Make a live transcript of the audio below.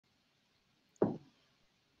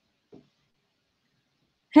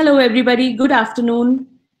Hello, everybody. Good afternoon.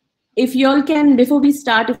 If y'all can, before we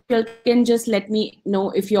start, if y'all can just let me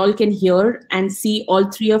know if y'all can hear and see all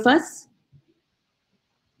three of us.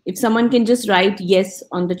 If someone can just write yes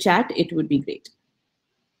on the chat, it would be great.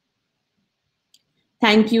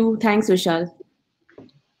 Thank you. Thanks, Vishal.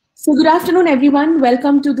 So good afternoon, everyone.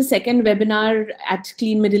 Welcome to the second webinar at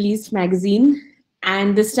Clean Middle East magazine.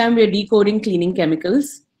 And this time we're decoding cleaning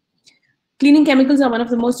chemicals. Cleaning chemicals are one of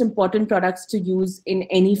the most important products to use in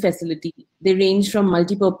any facility. They range from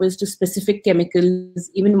multi-purpose to specific chemicals,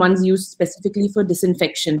 even ones used specifically for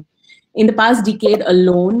disinfection. In the past decade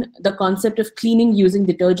alone, the concept of cleaning using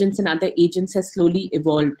detergents and other agents has slowly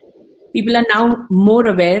evolved. People are now more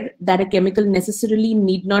aware that a chemical necessarily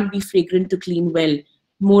need not be fragrant to clean well.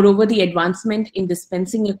 Moreover, the advancement in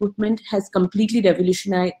dispensing equipment has completely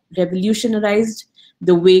revolutionized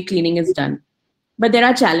the way cleaning is done. But there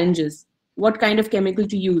are challenges. What kind of chemical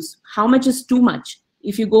to use? How much is too much?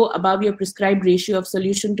 If you go above your prescribed ratio of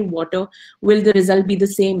solution to water, will the result be the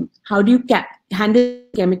same? How do you handle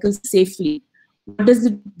chemicals safely? What does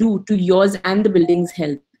it do to yours and the building's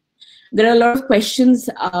health? There are a lot of questions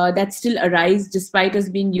that still arise despite us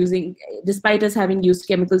having used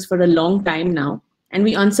chemicals for a long time now. And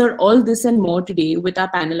we answer all this and more today with our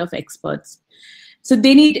panel of experts. So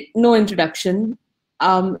they need no introduction.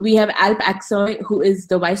 We have Alp Aksoy, who is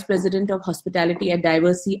the Vice President of Hospitality at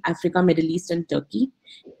Diversity Africa, Middle East, and Turkey.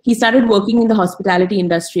 He started working in the hospitality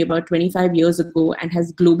industry about 25 years ago and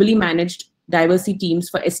has globally managed diversity teams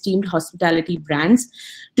for esteemed hospitality brands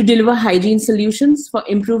to deliver hygiene solutions for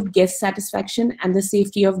improved guest satisfaction and the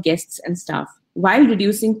safety of guests and staff, while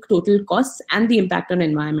reducing total costs and the impact on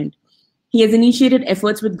environment. He has initiated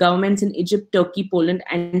efforts with governments in Egypt, Turkey, Poland,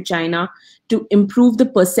 and China to improve the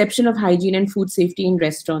perception of hygiene and food safety in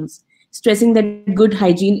restaurants, stressing that good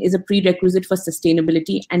hygiene is a prerequisite for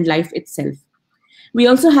sustainability and life itself. We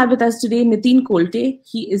also have with us today Nitin Kolte.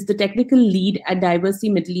 He is the technical lead at Diversity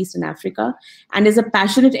Middle East and Africa and is a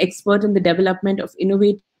passionate expert in the development of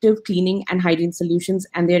innovative cleaning and hygiene solutions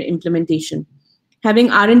and their implementation.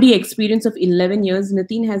 Having R&D experience of 11 years,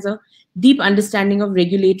 Nitin has a deep understanding of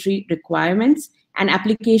regulatory requirements and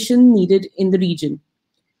application needed in the region.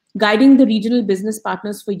 Guiding the regional business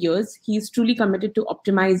partners for years, he is truly committed to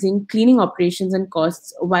optimizing cleaning operations and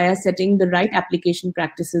costs via setting the right application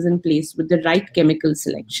practices in place with the right chemical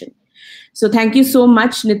selection. So thank you so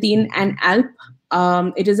much, Nitin and Alp.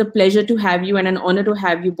 It is a pleasure to have you and an honor to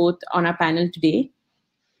have you both on our panel today.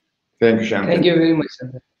 Thank you, Shanti. Thank you very much,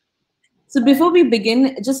 Shanti. So before we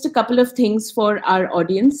begin, just a couple of things for our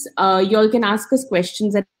audience. You all can ask us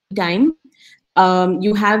questions at any time.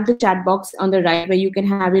 You have the chat box on the right where you can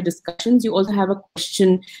have your discussions. You also have a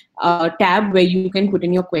question tab where you can put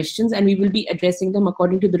in your questions, and we will be addressing them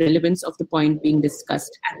according to the relevance of the point being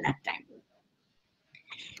discussed at that time.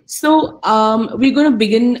 So we're going to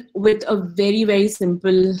begin with a very, very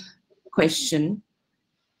simple question.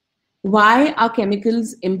 Why are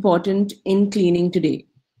chemicals important in cleaning today?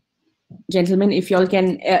 Gentlemen, if y'all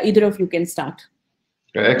can, either of you can start.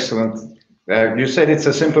 Excellent. You said it's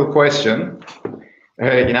a simple question.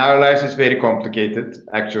 In our lives, it's very complicated,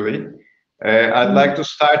 actually. I'd like to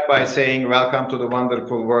start by saying welcome to the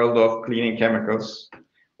wonderful world of cleaning chemicals.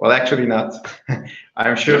 Well, actually not.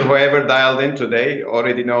 I'm sure whoever dialed in today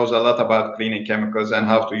already knows a lot about cleaning chemicals and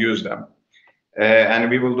how to use them. And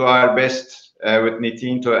we will do our best with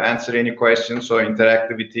Nitin to answer any questions or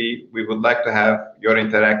interactivity. We would like to have your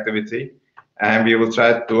interactivity, and we will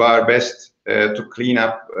try to do our best to clean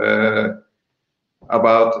up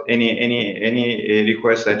about any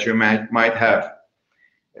requests that you might have.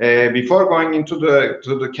 Before going into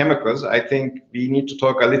the chemicals, I think we need to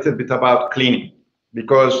talk a little bit about cleaning,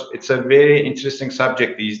 because it's a very interesting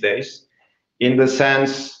subject these days, in the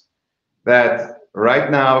sense that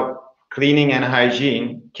right now cleaning and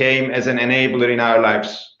hygiene came as an enabler in our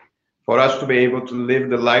lives for us to be able to live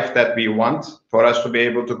the life that we want, for us to be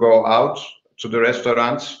able to go out to the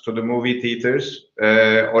restaurants, to the movie theaters,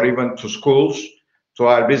 or even to schools, to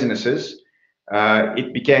our businesses.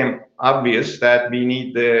 It became obvious that we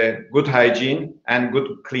need the good hygiene and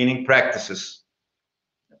good cleaning practices.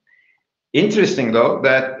 Interesting, though,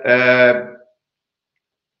 that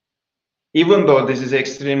even though this is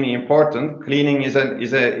extremely important, cleaning is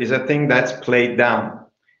a thing that's played down.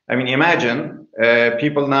 I mean, imagine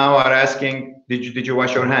people now are asking, did you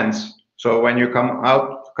wash your hands? So when you come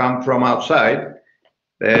from outside,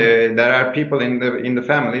 there are people in the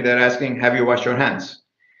family, they're asking, have you washed your hands?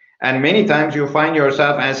 And many times you find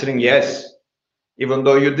yourself answering yes, even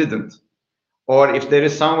though you didn't. Or if there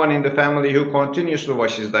is someone in the family who continuously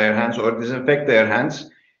washes their hands or disinfect their hands,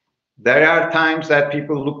 there are times that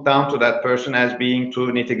people look down to that person as being too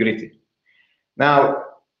nitty-gritty. Now,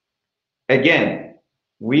 again,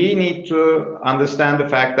 we need to understand the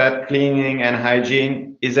fact that cleaning and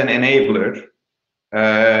hygiene is an enabler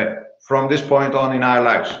from this point on in our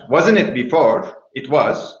lives. Wasn't it before? It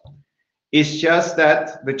was. It's just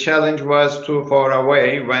that the challenge was too far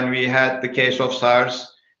away when we had the case of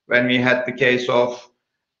SARS, when we had the case of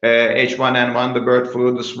H1N1, the bird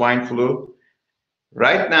flu, the swine flu.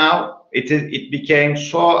 Right now, it became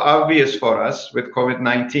so obvious for us with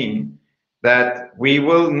COVID-19 that we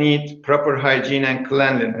will need proper hygiene and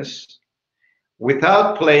cleanliness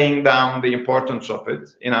without playing down the importance of it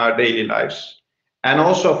in our daily lives, and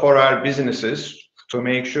also for our businesses to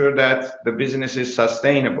make sure that the business is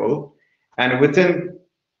sustainable, and within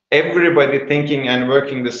everybody thinking and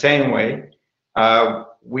working the same way,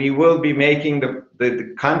 we will be making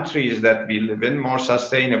the countries that we live in more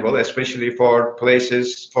sustainable, especially for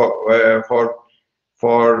places,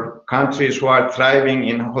 for countries who are thriving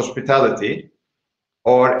in hospitality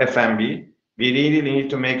or F&B. We really need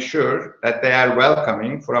to make sure that they are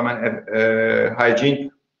welcoming from a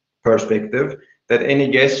hygiene perspective, that any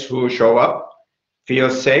guests who show up feel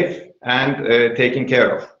safe and taken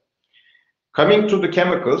care of. Coming to the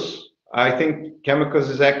chemicals, I think chemicals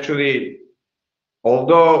is actually,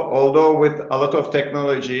 although with a lot of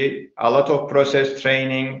technology, a lot of process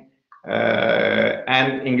training,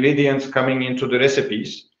 and ingredients coming into the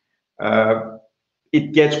recipes,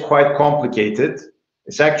 it gets quite complicated.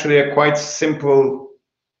 It's actually a quite simple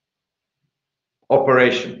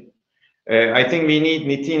operation. I think we need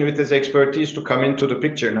Nitin with his expertise to come into the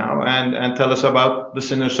picture now and tell us about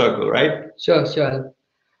the inner circle, right? Sure.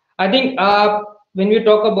 I think when we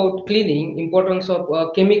talk about cleaning, importance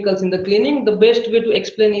of chemicals in the cleaning, the best way to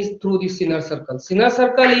explain is through this inner circle. Inner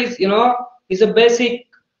circle is, is a basic,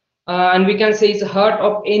 and we can say it's the heart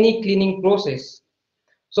of any cleaning process.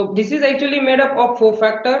 So this is actually made up of 4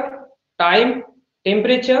 factors: time,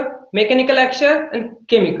 temperature, mechanical action, and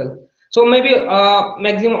chemical. So maybe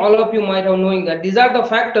maximum all of you might have knowing that these are the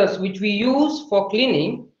factors which we use for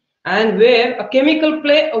cleaning, and where a chemical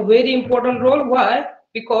play a very important role. Why?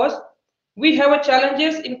 Because we have a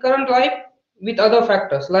challenges in current life with other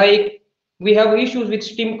factors, like we have issues with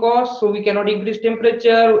steam costs, so we cannot increase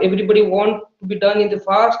temperature. Everybody want to be done in the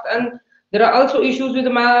fast, and there are also issues with the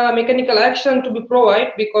mechanical action to be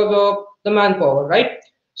provided because of the manpower, right?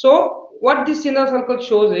 So what this inner circle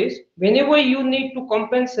shows is, whenever you need to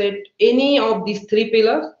compensate any of these 3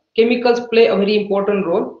 pillars, chemicals play a very important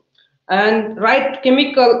role, and right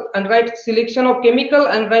chemical and right selection of chemical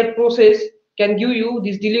and right process can give you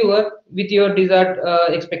this deliver with your desired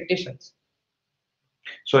expectations.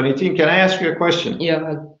 So Nitin, can I ask you a question?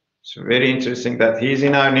 Yeah. It's very interesting that he's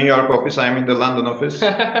in our New York office, I'm in the London office.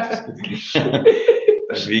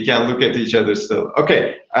 We can look at each other still.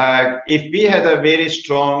 Okay, if we had a very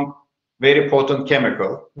strong, very potent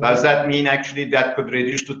chemical, does that mean actually that could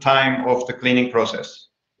reduce the time of the cleaning process?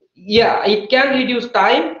 Yeah, it can reduce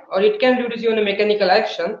time, or it can reduce even a mechanical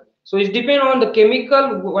action. So it depends on the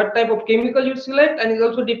chemical, what type of chemical you select, and it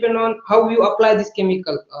also depends on how you apply this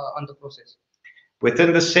chemical on the process.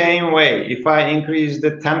 Within the same way, if I increase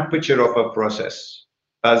the temperature of a process,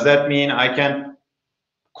 does that mean I can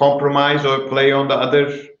compromise or play on the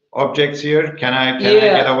other objects here? Can I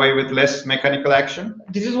get away with less mechanical action?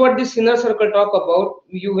 This is what this inner circle talk about.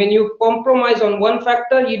 When you compromise on one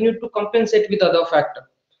factor, you need to compensate with other factor.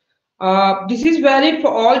 This is valid for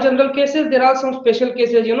all general cases. There are some special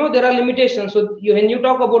cases, there are limitations. So when you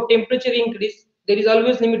talk about temperature increase, there is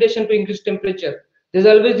always limitation to increase temperature. There's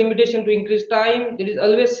always limitation to increase time. There is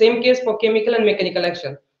always same case for chemical and mechanical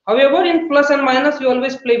action. However, in plus and minus, you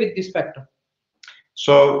always play with this factor.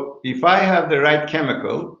 So if I have the right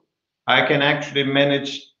chemical, I can actually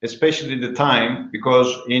manage, especially the time,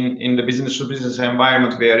 because in the business-to-business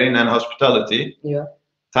environment we are in and hospitality,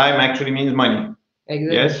 time actually means money.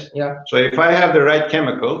 Exactly. Yes. Yeah. So if I have the right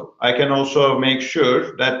chemical, I can also make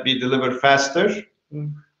sure that we deliver faster.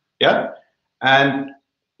 Yeah. And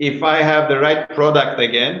if I have the right product,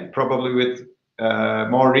 again, probably with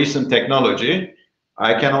more recent technology,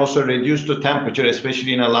 I can also reduce the temperature,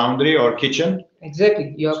 especially in a laundry or kitchen.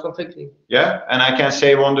 Exactly. You are perfectly. Yeah. And I can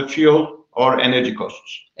save on the fuel or energy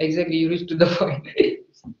costs. Exactly. You reached to the point.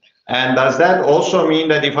 And does that also mean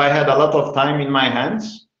that if I had a lot of time in my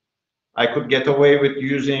hands, I could get away with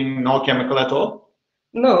using no chemical at all?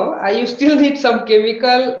 No, you still need some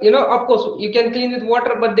chemical. Of course, you can clean with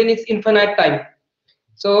water, but then it's infinite time.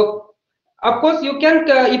 So, of course, you can,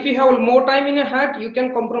 if you have more time in your hand, you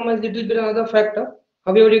can compromise a little bit another factor.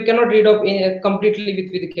 However, you cannot rid of completely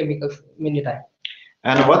with the chemicals many times.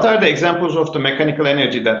 And what are the examples of the mechanical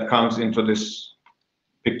energy that comes into this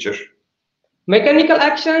picture? Mechanical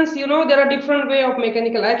actions, you know, there are different way of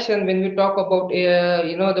mechanical action when we talk about,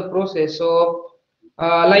 you know, the process. So,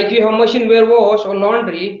 like you have machine wear wash or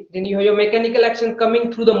laundry, then you have your mechanical action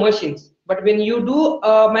coming through the machines. But when you do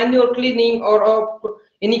manual cleaning or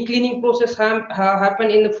any cleaning process happen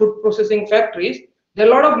in the food processing factories, there are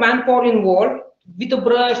a lot of manpower involved with a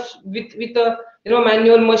brush, with a, you know,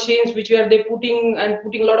 manual machines which where they putting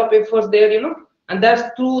a lot of efforts there, you know, and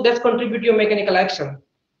that's contribute to your mechanical action.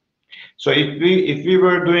 So if we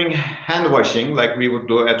were doing hand washing like we would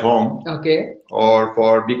do at home, okay, or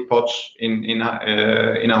for big pots in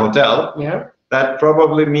a hotel, yeah, that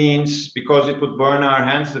probably means because it would burn our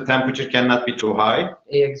hands, the temperature cannot be too high.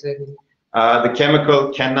 exactly. The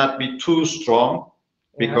chemical cannot be too strong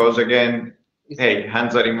because again, hey,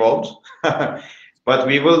 hands are involved. But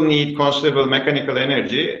we will need considerable mechanical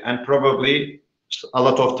energy and probably a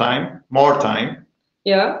lot of time, more time.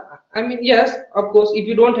 Yeah, I mean, yes, of course, if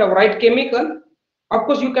you don't have right chemical, of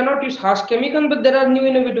course, you cannot use harsh chemical, but there are new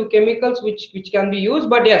innovative chemicals which can be used.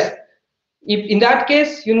 But yes, if in that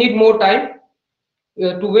case, you need more time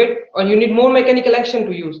to wait, or you need more mechanical action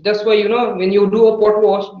to use. That's why, you know, when you do a pot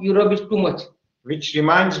wash, you rub it too much. Which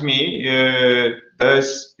reminds me,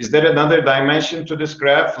 is there another dimension to this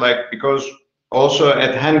graph? Like, because also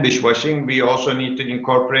at hand dishwashing, we also need to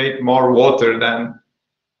incorporate more water than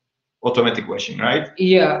automatic washing, right?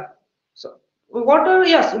 Yeah. So water,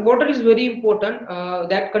 yes, water is very important.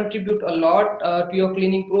 That contribute a lot to your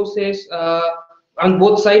cleaning process on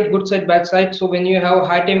both sides, good side, bad side. So when you have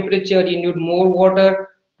high temperature, you need more water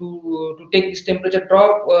to take this temperature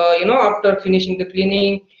drop. You know, after finishing the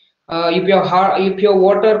cleaning, if your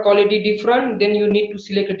water quality different, then you need to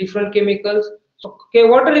select a different chemicals. So okay,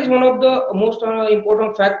 water is one of the most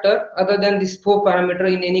important factor other than this 4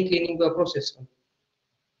 parameter in any cleaning process.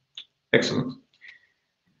 Excellent.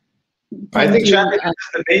 I think Shadi, that's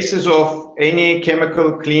the basis of any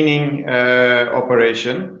chemical cleaning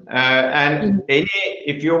operation. And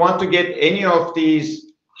if you want to get any of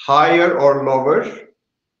these higher or lower,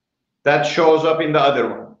 that shows up in the other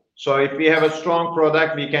one. So if we have a strong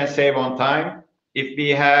product, we can save on time. If we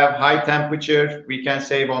have high temperature, we can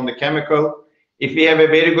save on the chemical. If we have a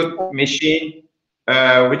very good machine,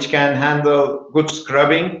 which can handle good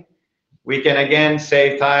scrubbing, we can again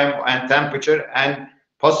save time and temperature. And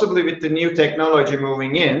possibly with the new technology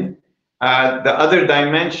moving in, the other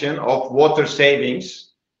dimension of water savings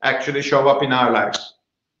actually show up in our lives.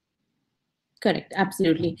 Correct,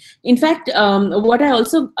 absolutely. In fact, what I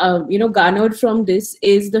also garnered from this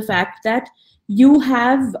is the fact that you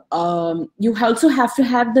also have to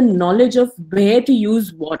have the knowledge of where to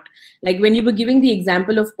use what. Like when you were giving the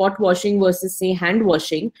example of pot washing versus say hand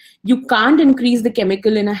washing, you can't increase the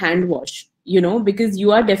chemical in a hand wash, you know, because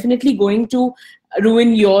you are definitely going to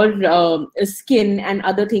ruin your skin and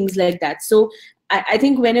other things like that. So I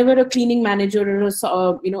think whenever a cleaning manager or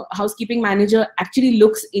a housekeeping manager actually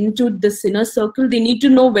looks into the inner circle, they need to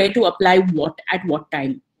know where to apply what at what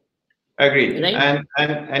time. Agreed. Right?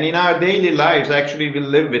 And in our daily lives, actually, we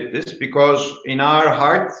live with this because in our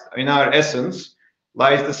heart, in our essence,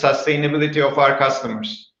 lies the sustainability of our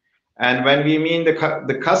customers. And when we mean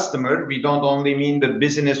the customer, we don't only mean the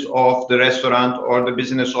business of the restaurant or the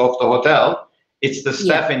business of the hotel. It's the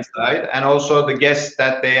staff inside and also the guests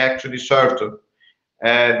that they actually serve to.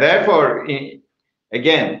 Therefore,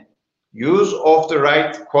 again, use of the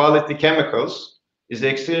right quality chemicals is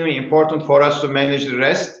extremely important for us to manage the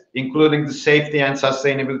rest, including the safety and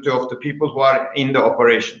sustainability of the people who are in the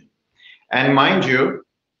operation. And mind you,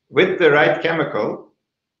 with the right chemical,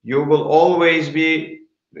 you will always be,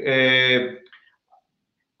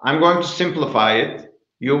 I'm going to simplify it,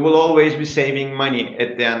 you will always be saving money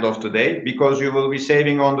at the end of the day because you will be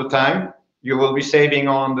saving on the time, you will be saving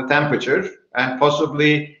on the temperature, and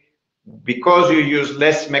possibly because you use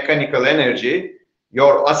less mechanical energy,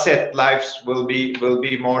 your asset lives will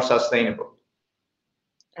be more sustainable.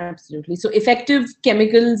 Absolutely. So effective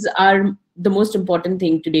chemicals are the most important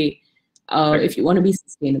thing today if you want to be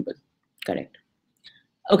sustainable. Correct.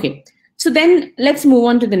 Okay. So then let's move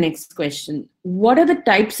on to the next question. What are the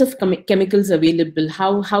types of chemicals available?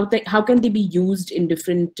 How can they be used in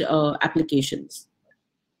different applications?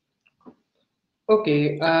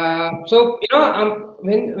 Okay, so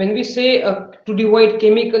when we say to divide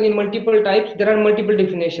chemical in multiple types, there are multiple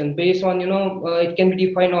definitions based on it can be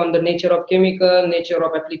defined on the nature of chemical, nature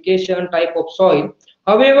of application, type of soil.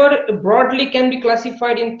 However, broadly can be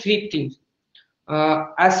classified in 3 things: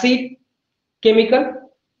 acid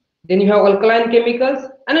chemical, then you have alkaline chemicals,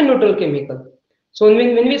 and a neutral chemical. So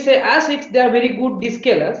when we say acids, they are very good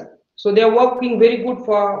descalers. So they are working very good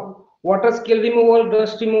for water scale removal,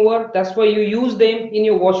 dust remover. That's why you use them in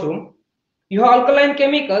your washroom. You have alkaline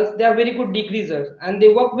chemicals, they are very good decreasers, and they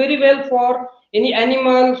work very well for any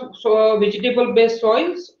animal, so vegetable based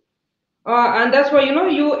soils. And that's why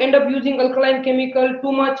you end up using alkaline chemical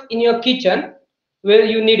too much in your kitchen where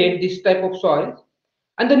you needed this type of soil.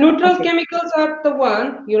 And the neutral Okay. chemicals are the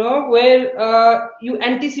one where you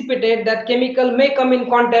anticipated that chemical may come in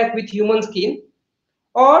contact with human skin,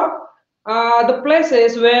 or the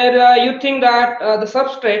places where you think that the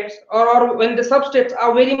substrates, or when the substrates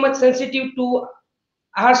are very much sensitive to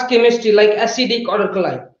harsh chemistry like acidic or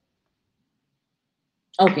alkaline,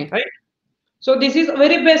 Okay. right? So this is a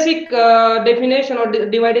very basic definition or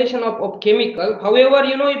dividation of chemical. However,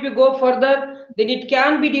 if you go further, then it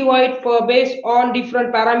can be divided for based on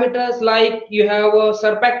different parameters, like you have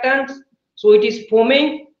surfactants. So it is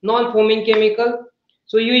foaming, non-foaming chemical.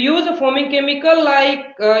 So you use a foaming chemical like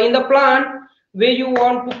in the plant where you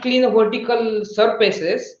want to clean the vertical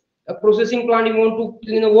surfaces. A processing plant, you want to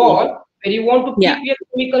clean a wall, where you want to Yeah. keep your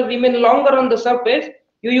chemical remain longer on the surface,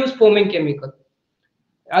 you use foaming chemical.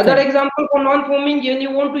 Other Correct. example for non-foaming, when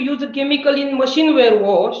you want to use a chemical in machine wear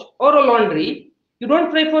wash or a laundry, you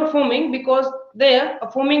don't prefer foaming because there a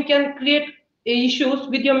foaming can create issues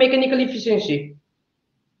with your mechanical efficiency,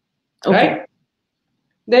 Okay. right?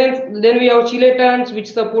 Then we have chelatants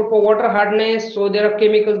which support for water hardness, so there are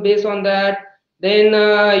chemicals based on that. Then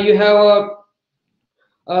you have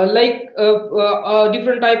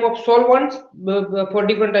different type of solvents for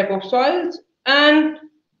different type of soils, and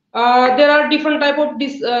there are different type of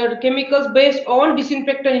chemicals based on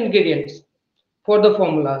disinfectant ingredients for the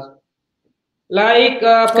formulas. Like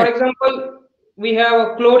for Correct. example, we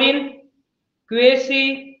have chlorine,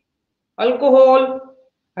 QAC, alcohol,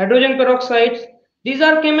 hydrogen peroxides. These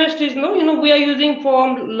are chemistries, no, we are using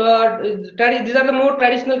from these are the more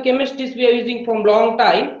traditional chemistries we are using from long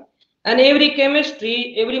time. And every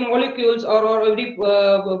chemistry, every molecules, or every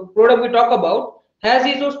product we talk about has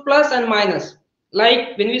its plus and minus.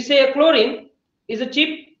 Like when we say a chlorine is a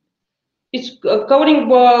cheap, it's covering,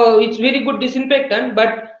 it's very good disinfectant,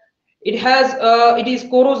 but it is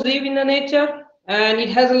corrosive in the nature, and it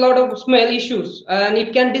has a lot of smell issues, and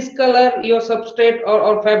it can discolor your substrate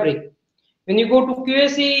or fabric. When you go to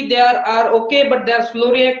QAC, they are okay, but they are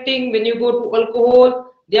slow reacting. When you go to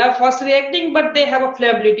alcohol, they are fast reacting, but they have a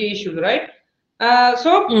flammability issues, right?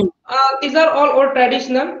 These are all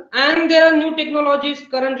traditional, and there are new technologies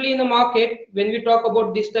currently in the market. When we talk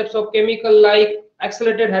about these types of chemical like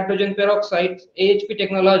accelerated hydrogen peroxide, AHP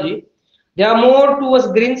technology, they are more towards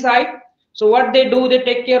green side. So what they do, they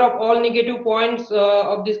take care of all negative points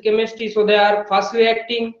of this chemistry. So they are fast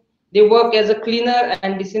reacting. They work as a cleaner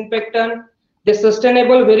and disinfectant. They're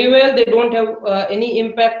sustainable very well. They don't have any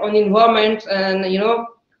impact on environments and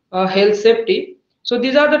health safety. So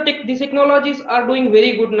these are these technologies are doing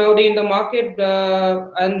very good nowadays in the market,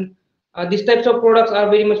 and these types of products are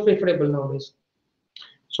very much preferable nowadays.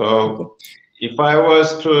 So if I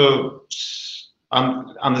was to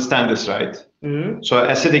understand this right, so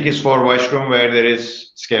acidic is for washroom where there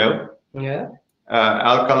is scale. Yeah.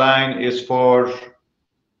 Alkaline is for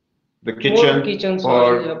the kitchen,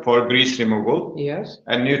 for grease removal. Yes.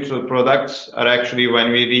 And neutral products are actually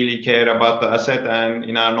when we really care about the asset, and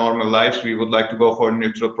in our normal lives we would like to go for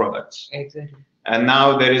neutral products. Exactly. And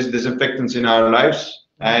now there is disinfectants in our lives,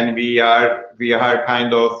 and we are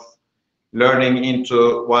kind of learning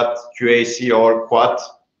into what QAC or quat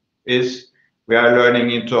is. We are learning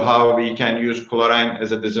into how we can use chlorine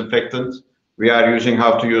as a disinfectant. We are using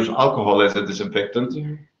how to use alcohol as a disinfectant.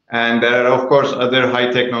 Yeah. And there are, of course, other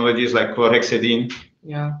high technologies like chlorhexidine,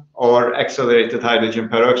 yeah, or accelerated hydrogen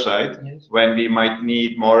peroxide, yes, when we might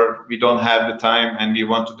need more, we don't have the time and we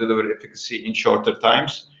want to deliver efficacy in shorter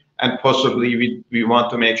times. And possibly we want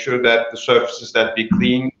to make sure that the surfaces that we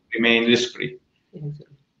clean remain risk-free.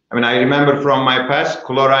 I mean, I remember from my past,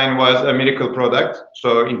 chlorine was a miracle product.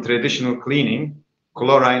 So in traditional cleaning,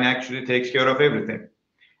 chlorine actually takes care of everything.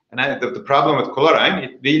 And the problem with chlorine,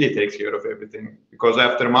 it really takes care of everything, because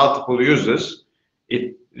after multiple uses,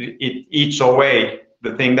 it eats away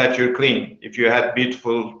the thing that you're cleaning. If you had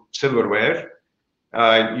beautiful silverware,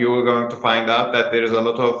 you are going to find out that there is a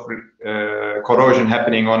lot of corrosion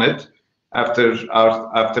happening on it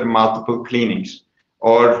after multiple cleanings.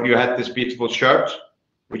 Or you had this beautiful shirt,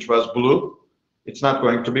 which was blue. It's not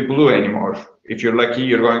going to be blue anymore. If you're lucky,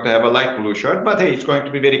 you're going to have a light blue shirt, but hey, it's going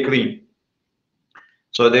to be very clean.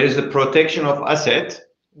 So there is the protection of asset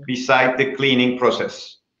beside the cleaning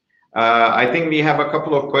process. I think we have a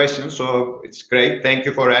couple of questions, so it's great. Thank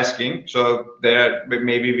you for asking. So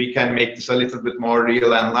maybe we can make this a little bit more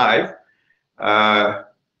real and live.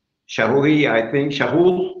 Shahui, I think,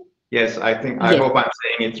 Shahul, yes, I think, I Yes. hope I'm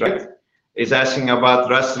saying it right, is asking about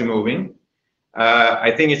rust removing.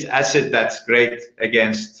 I think it's acid that's great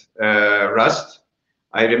against rust.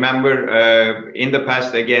 I remember in the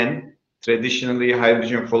past, again, traditionally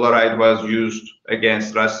hydrogen fluoride was used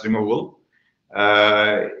against rust removal.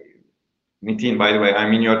 Nitin, by the way,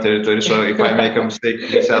 I'm in your territory, so if I make a mistake,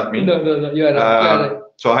 please help me. No, you are right. You are right.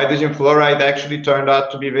 So hydrogen fluoride actually turned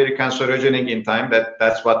out to be very cancerogenic in time.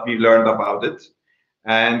 That's what we learned about it.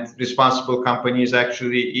 And responsible companies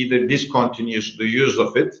actually either discontinue the use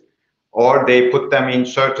of it, or they put them in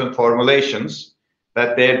certain formulations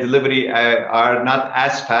that their delivery are not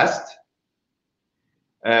as fast,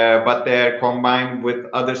 but they're combined with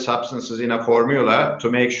other substances in a formula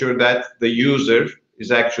to make sure that the user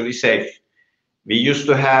is actually safe. We used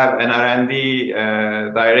to have an R&D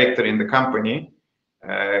director in the company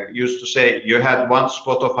used to say, you had one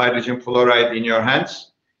spot of hydrogen fluoride in your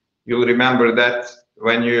hands, you'll remember that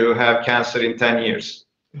when you have cancer in 10 years.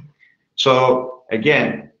 So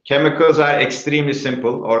again, chemicals are extremely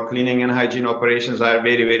simple, or cleaning and hygiene operations are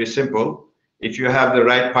very, very simple. If you have the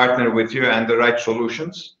right partner with you and the right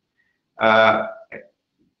solutions,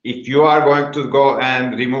 if you are going to go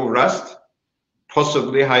and remove rust,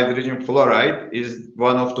 possibly hydrogen fluoride is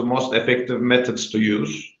one of the most effective methods to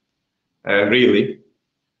use, really.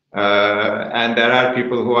 And there are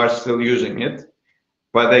people who are still using it.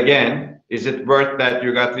 But again, is it worth that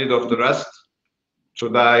you got rid of the rust to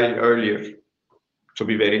die earlier, to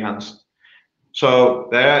be very honest? So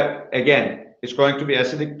there, again, it's going to be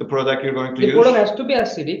acidic, the product you're going to use. The product has to be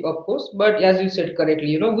acidic, of course, but as you said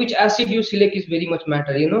correctly, which acid you select is very much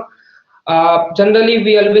matter, Generally,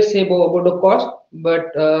 we always say about the cost,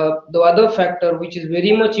 but the other factor which is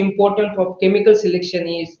very much important for chemical selection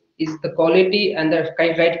is the quality and the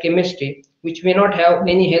right chemistry, which may not have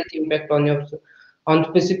any health impact on your on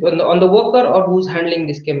the worker or who's handling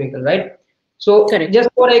this chemical, right? So, Correct. just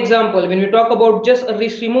for example, when we talk about just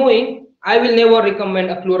rust removing, I will never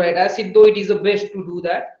recommend a fluoride acid, though it is the best to do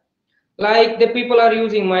that. Like the people are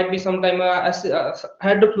using might be sometime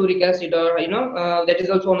hydrofluoric acid, or that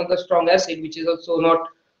is also another strong acid, which is also not,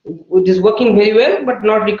 it is working very well but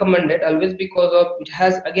not recommended always, because of it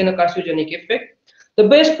has again a carcinogenic effect. The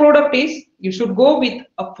best product is you should go with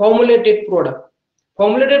a formulated product.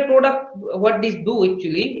 Formulated product, what this do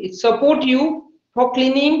actually, it support you for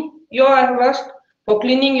cleaning your rust, for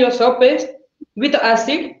cleaning your surface with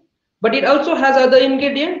acid, but it also has other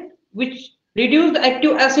ingredient which reduce the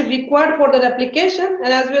active acid required for that application,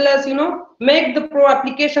 and as well as make the pro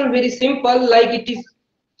application very simple, like it is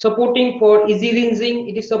supporting for easy rinsing,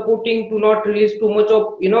 it is supporting to not release too much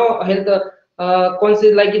of health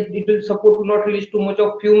conscious, like it will support to not release too much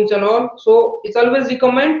of fumes and all. So it's always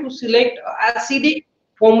recommend to select acidic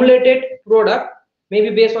formulated product,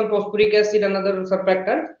 maybe based on phosphoric acid and other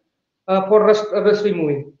surfactants for rust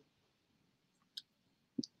removing.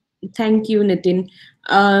 Thank you, Nitin.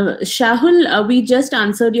 Shahul, we just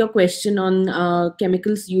answered your question on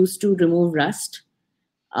chemicals used to remove rust.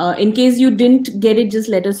 In case you didn't get it, just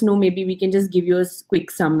let us know. Maybe we can just give you a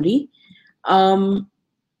quick summary.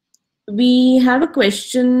 We have a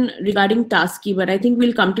question regarding Tasky, but I think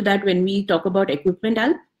we'll come to that when we talk about equipment,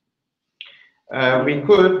 Al. We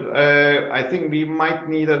could. I think we might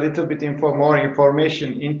need a little bit more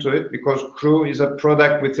information into it, because Crew is a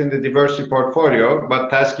product within the Diversity portfolio, but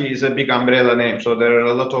Tasky is a big umbrella name. So there are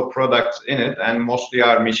a lot of products in it, and mostly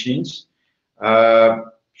are machines. I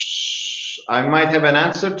might have an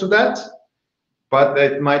answer to that, but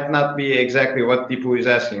it might not be exactly what Deepu is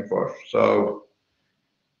asking for. So,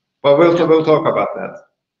 but we'll talk about that.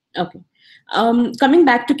 Okay. Coming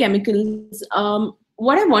back to chemicals,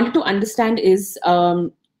 what I wanted to understand is,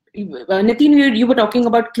 Nitin, you were talking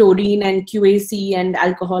about chlorine and QAC and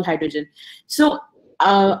alcohol hydrogen. So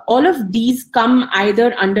all of these come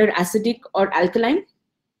either under acidic or alkaline,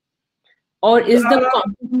 or is the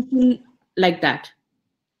composition like that?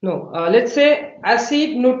 No, let's say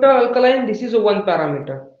acid, neutral, alkaline, this is a one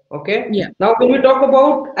parameter. Okay. Yeah. Now, when we talk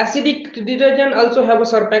about acidic detergent, also have a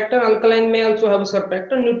surfactant, alkaline may also have a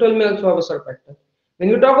surfactant, neutral may also have a surfactant. When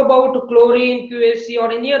you talk about chlorine, QAC,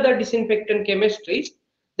 or any other disinfectant chemistries,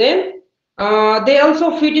 then they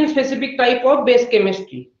also fit in specific type of base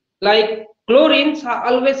chemistry. Like chlorines are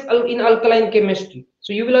always in alkaline chemistry.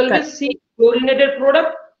 So you will always see chlorinated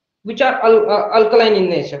product which are alkaline in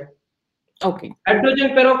nature. Okay.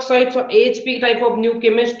 Hydrogen peroxides or AHP type of new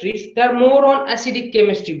chemistries, they are more on acidic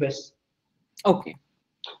chemistry base. Okay.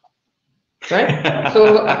 Right?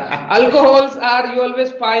 So alcohols are, you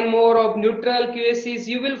always find more of neutral QACs.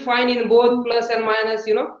 You will find in both plus and minus,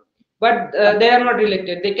 but they are not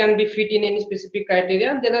related. They can be fit in any specific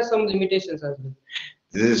criteria, and there are some limitations as well.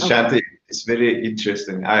 This is Shanti. It's very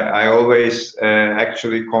interesting. I always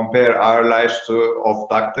actually compare our lives to of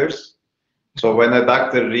doctors. So when a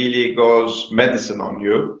doctor really goes medicine on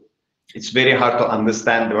you, it's very hard to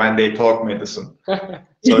understand when they talk medicine.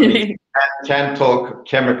 So we can talk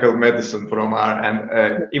chemical medicine from our,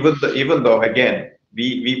 and even though again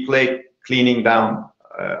we play cleaning down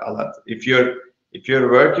a lot. If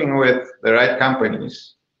you're working with the right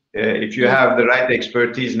companies, if you have the right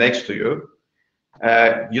expertise next to you,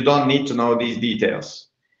 you don't need to know these details.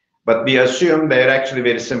 But we assume they're actually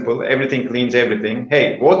very simple. Everything cleans everything.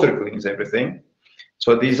 Hey, water cleans everything.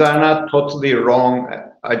 So these are not totally wrong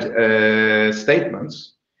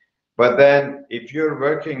statements. But then if you're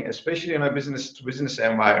working, especially in a business-to-business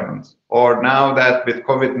environment, or now that with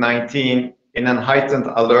COVID-19 in a heightened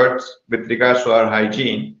alert with regards to our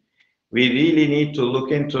hygiene, we really need to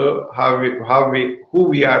look into who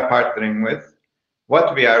we are partnering with,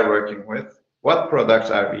 what we are working with, what products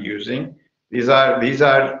are we using. These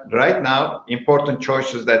are right now important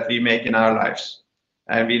choices that we make in our lives,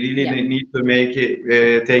 and we really need to make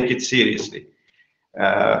it take it seriously.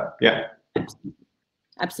 Yeah.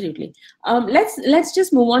 Absolutely. Let's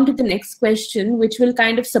just move on to the next question, which will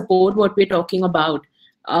kind of support what we're talking about.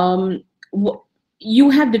 You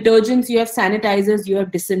have detergents, you have sanitizers, you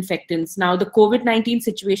have disinfectants. Now, the COVID-19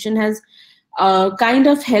 situation has kind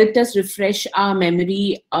of helped us refresh our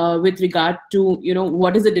memory with regard to,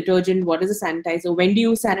 what is a detergent, what is a sanitizer, when do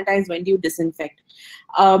you sanitize, when do you disinfect.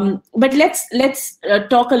 But let's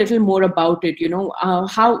talk a little more about it,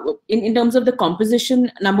 how in terms of the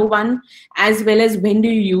composition, number one, as well as when do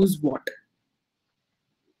you use what.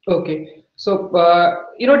 Okay, so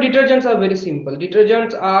detergents are very simple.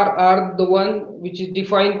 Detergents are the one which is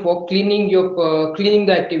defined for cleaning your cleaning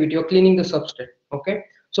the activity or cleaning the substrate. Okay,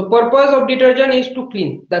 so purpose of detergent is to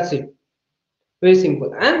clean. That's it. Very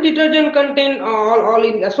simple. And detergent contain all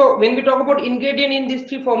in. So when we talk about ingredient in these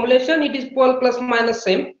three formulation, it is plus minus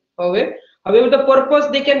same. However, the purpose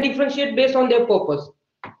they can differentiate based on their purpose.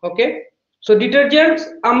 Okay, so detergents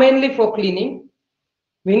are mainly for cleaning.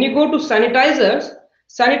 When you go to sanitizers,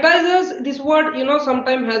 this word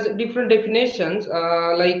sometimes has different definitions,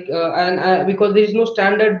 because there is no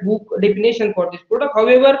standard book definition for this product.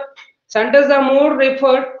 However, sanitizers are more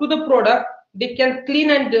referred to the product. They can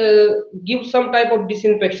clean and give some type of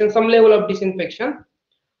disinfection, some level of disinfection.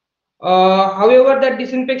 However, that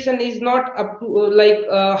disinfection is not up to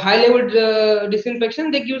high level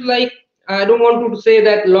disinfection. They give I don't want to say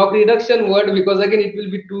that log reduction word, because again it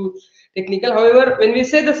will be too technical. However, when we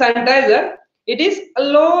say the sanitizer, it is a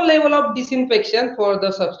low level of disinfection for the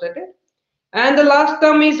substrate. And the last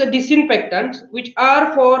term is the disinfectants, which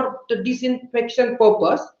are for the disinfection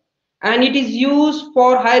purpose. And it is used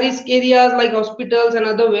for high risk areas like hospitals and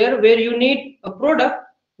other where you need a product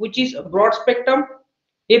which is a broad spectrum,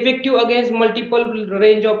 effective against multiple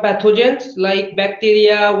range of pathogens like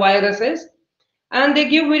bacteria, viruses, and they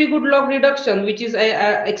give very good log reduction, which is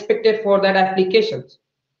expected for that applications.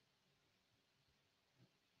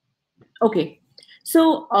 Okay,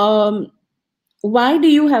 so why do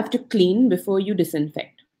you have to clean before you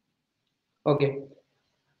disinfect? Okay,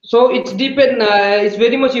 so it's depend. It's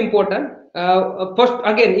very much important. First,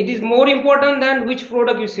 again, it is more important than which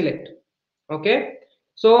product you select. Okay,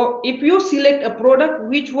 so if you select a product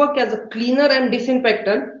which work as a cleaner and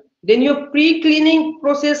disinfectant, then your pre-cleaning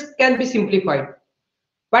process can be simplified.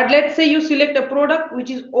 But let's say you select a product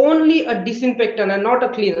which is only a disinfectant and not a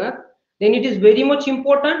cleaner, then it is very much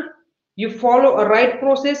important you follow a right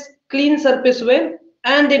process, clean surface well,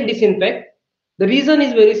 and then disinfect. The reason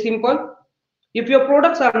is very simple. If your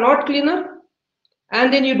products are not cleaner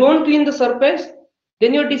and then you don't clean the surface,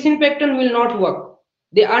 then your disinfectant will not work.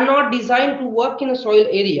 They are not designed to work in a soil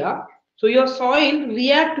area. So your soil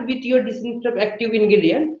react with your disinfectant active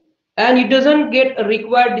ingredient and it doesn't get a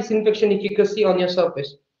required disinfection efficacy on your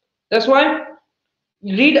surface. That's why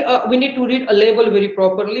we need to read a label very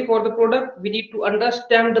properly for the product. We need to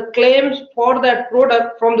understand the claims for that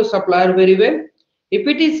product from the supplier very well. If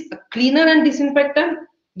it is a cleaner and disinfectant,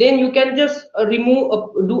 then you can just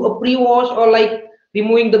do a pre-wash or like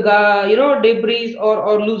removing the debris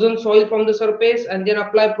or loosen soil from the surface and then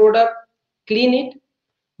apply product, clean it.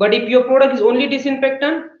 But if your product is only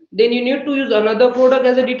disinfectant, then you need to use another product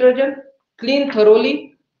as a detergent, clean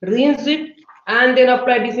thoroughly, rinse it, and then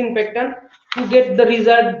apply disinfectant to get the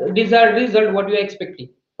desired result what you are expecting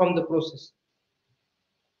from the process.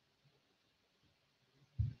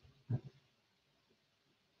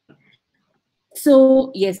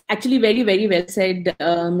 So yes, actually very well said,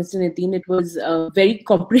 Mr. Nitin. It was very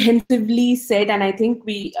comprehensively said, and I think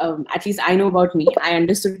we, at least I know about me, I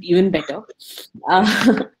understood it even better.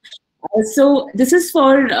 Uh, so this is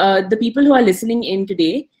for the people who are listening in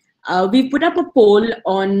today. We put up a poll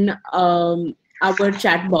on our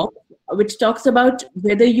chat box, which talks about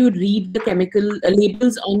whether you read the chemical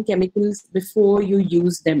labels on chemicals before you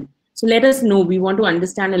use them. So let us know. We want to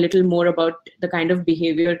understand a little more about the kind of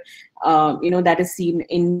behavior that is seen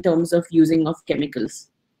in terms of using of chemicals.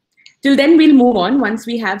 Till then, we'll move on. Once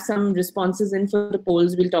we have some responses in for the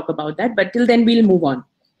polls, we'll talk about that. But till then, we'll move on.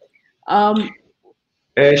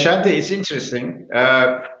 Shanti, it's interesting.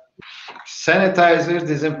 Sanitizers,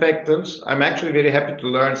 disinfectants. I'm actually very happy to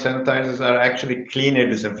learn sanitizers are actually cleaner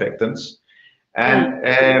disinfectants.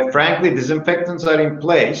 And frankly, disinfectants are in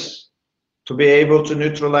place to be able to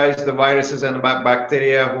neutralize the viruses and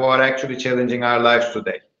bacteria who are actually challenging our lives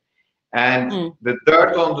today. And the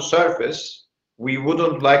dirt on the surface, we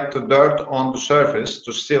wouldn't like the dirt on the surface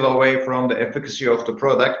to steal away from the efficacy of the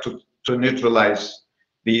product to neutralize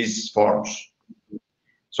these forms.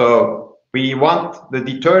 So we want the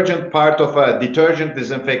detergent part of a detergent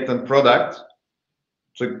disinfectant product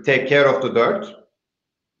to take care of the dirt,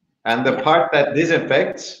 and the part that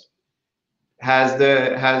disinfects has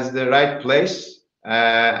the right place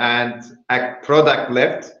and a product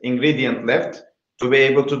left, ingredient left, to be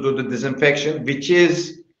able to do the disinfection, which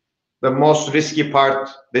is the most risky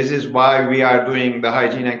part. This is why we are doing the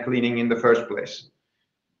hygiene and cleaning in the first place.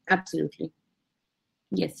 Absolutely.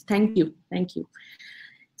 Yes, thank you.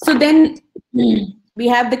 So then we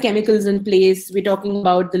have the chemicals in place, we're talking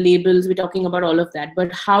about the labels, we're talking about all of that,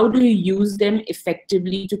 but how do you use them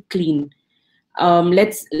effectively to clean?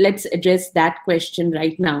 Let's address that question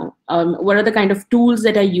right now. What are the kind of tools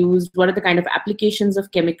that are used? What are the kind of applications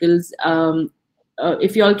of chemicals?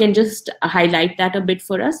 If you all can just highlight that a bit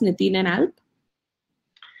for us, Nitin and Alp.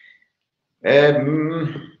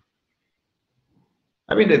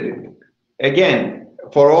 I mean, again,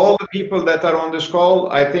 for all the people that are on this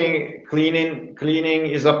call, I think cleaning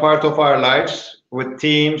is a part of our lives with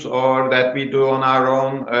teams or that we do on our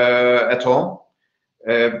own at home.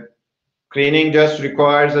 Cleaning just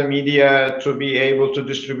requires a media to be able to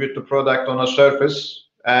distribute the product on a surface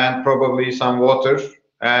and probably some water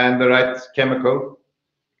and the right chemical.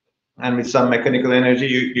 And with some mechanical energy,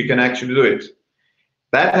 you can actually do it.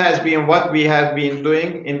 That has been what we have been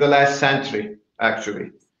doing in the last century,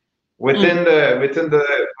 actually. Within the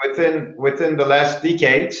last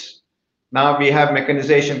decades, now we have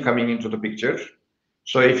mechanization coming into the picture.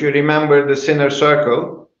 So if you remember the Sinner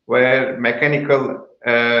circle, where mechanical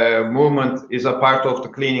movement is a part of the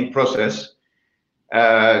cleaning process,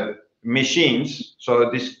 machines. So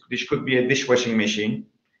this could be a dishwashing machine.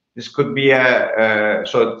 This could be a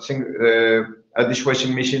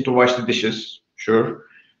dishwashing machine to wash the dishes, sure.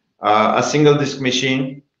 A single disc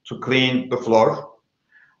machine to clean the floor.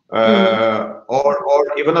 Or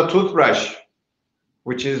even a toothbrush,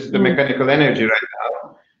 which is the mechanical energy right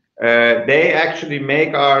now. They actually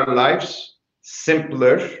make our lives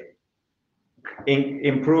simpler,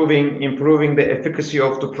 improving the efficacy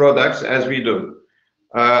of the products as we do.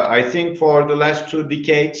 I think for the last 2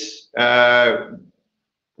 decades,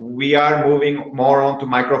 we are moving more onto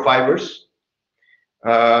microfibers.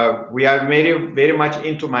 We are very much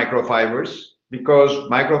into microfibers, because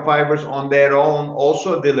microfibers on their own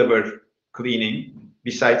also deliver cleaning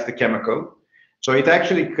besides the chemical. So it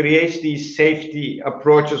actually creates these safety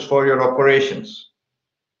approaches for your operations.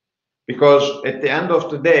 Because at the end of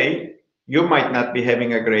the day, you might not be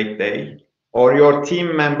having a great day, or your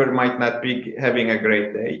team member might not be having a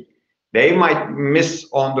great day. They might miss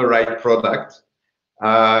on the right product.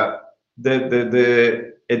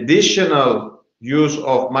 The additional use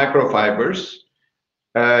of microfibers,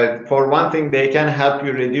 for one thing, they can help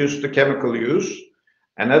you reduce the chemical use.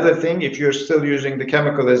 Another thing, if you're still using the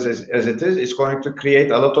chemical as it is, it's going to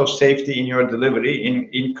create a lot of safety in your delivery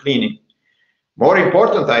in cleaning. More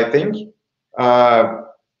important, I think,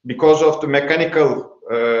 because of the mechanical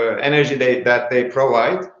energy that they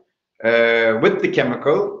provide, with the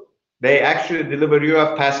chemical, they actually deliver you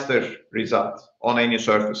a faster result on any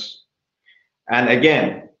surface. And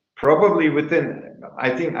again, probably I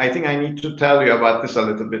think I need to tell you about this a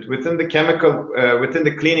little bit. Within the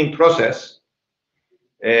cleaning process,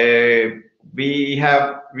 we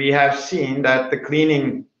have seen that the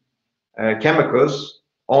cleaning chemicals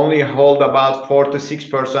only hold about 4 to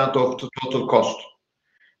 6% of the total cost.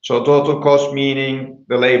 So total cost meaning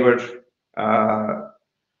the labor,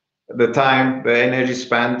 the time, the energy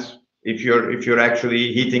spent, if you're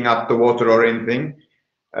actually heating up the water or anything.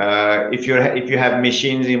 if you have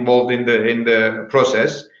machines involved in the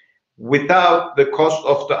process, without the cost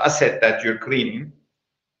of the asset that you're cleaning,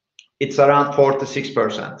 it's around 4 to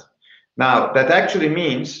 6%. Now, that actually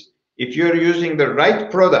means if you're using the right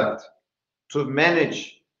product to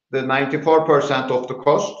manage the 94% of the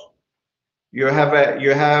cost, you have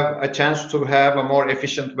a chance to have a more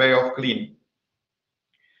efficient way of cleaning.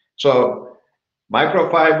 So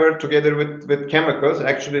microfiber together with chemicals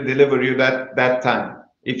actually deliver you that time.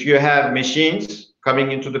 If you have machines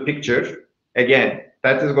coming into the picture, again,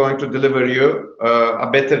 that is going to deliver you a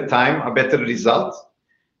better time, a better result,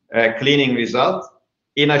 cleaning result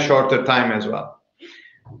in a shorter time as well.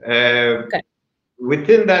 Okay.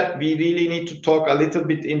 Within that, we really need to talk a little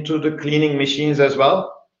bit into the cleaning machines as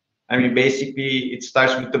well. I mean, basically, it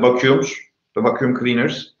starts with the vacuums, the vacuum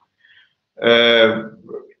cleaners.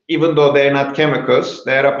 Even though they're not chemicals,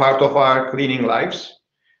 they're a part of our cleaning lives.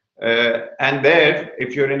 And there,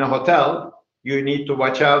 if you're in a hotel, you need to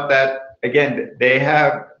watch out that, again, they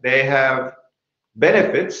have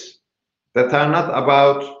benefits that are not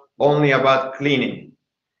only about cleaning.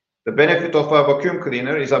 The benefit of a vacuum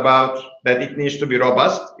cleaner is about that it needs to be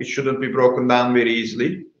robust. It shouldn't be broken down very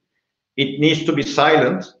easily. It needs to be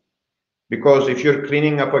silent, because if you're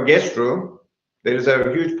cleaning up a guest room, there is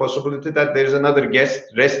a huge possibility that there's another guest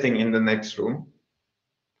resting in the next room.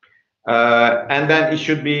 And then it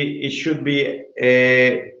should be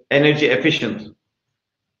energy efficient,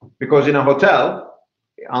 because in a hotel,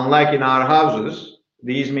 unlike in our houses,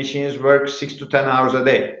 these machines work 6 to 10 hours a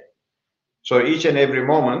day. So each and every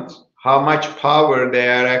moment, how much power they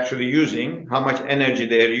are actually using, how much energy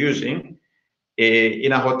they are using,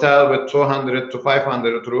 in a hotel with 200 to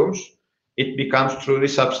 500 rooms, it becomes truly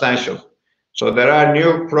substantial. So there are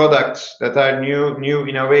new products that are new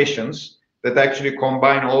innovations that actually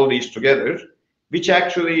combine all these together, which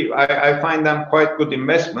actually I find them quite good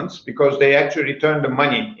investments, because they actually return the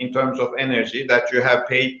money in terms of energy that you have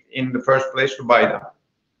paid in the first place to buy them.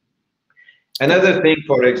 Another thing,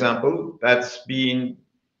 for example, that's been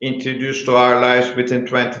introduced to our lives within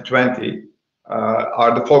 2020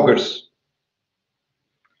 are the foggers.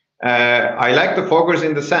 I like the foggers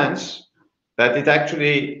in the sense that it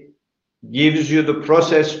actually gives you the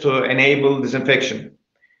process to enable disinfection,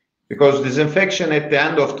 because disinfection at the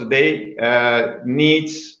end of the day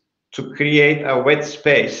needs to create a wet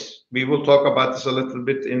space. We will talk about this a little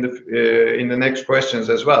bit in the next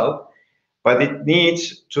questions as well. But it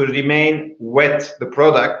needs to remain wet. The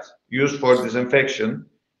product used for disinfection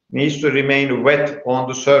needs to remain wet on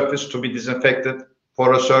the surface to be disinfected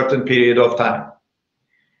for a certain period of time.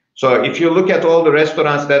 So if you look at all the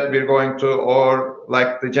restaurants that we're going to, or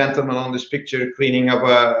like the gentleman on this picture cleaning up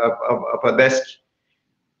a desk,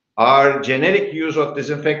 our generic use of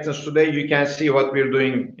disinfectants today, you can see what we're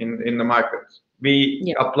doing in the market.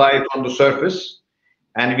 We apply it on the surface,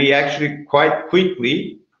 and we actually quite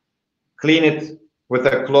quickly clean it with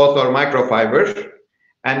a cloth or microfiber.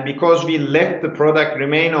 And because we let the product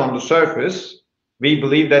remain on the surface, we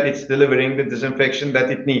believe that it's delivering the disinfection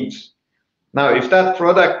that it needs. Now, if that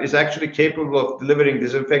product is actually capable of delivering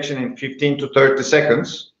disinfection in 15 to 30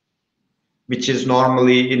 seconds, which is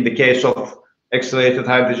normally in the case of accelerated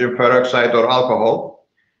hydrogen peroxide or alcohol,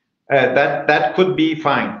 that could be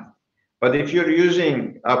fine. But if you're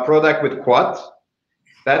using a product with quat,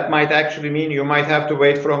 that might actually mean you might have to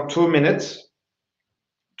wait from 2 minutes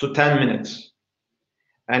to 10 minutes.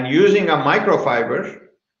 And using a microfiber,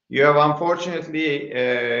 you have unfortunately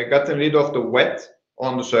gotten rid of the wet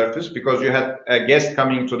on the surface, because you had a guest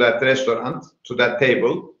coming to that restaurant, to that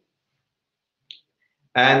table,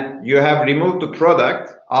 and you have removed the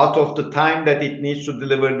product out of the time that it needs to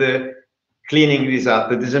deliver the cleaning result,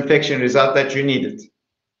 the disinfection result that you needed.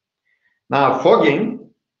 Now, fogging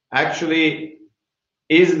actually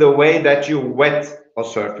is the way that you wet a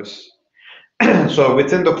surface. So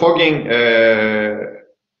within the fogging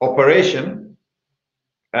operation,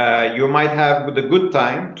 you might have the good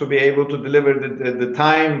time to be able to deliver the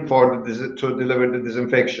time to deliver the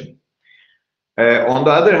disinfection. On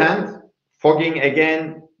the other hand, fogging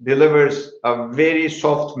again delivers a very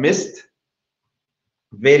soft mist,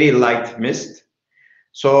 very light mist.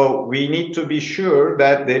 So we need to be sure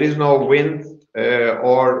that there is no wind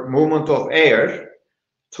or movement of air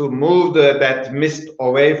to move that mist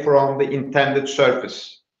away from the intended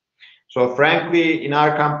surface. So frankly, in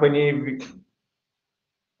our company,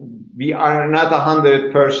 we are not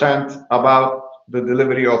 100% about the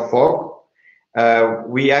delivery of fog.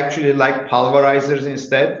 We actually like pulverizers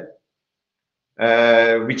instead,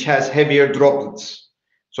 which has heavier droplets.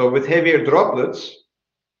 So with heavier droplets,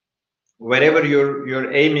 wherever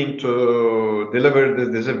you're aiming to deliver the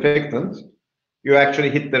disinfectant, you actually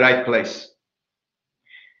hit the right place.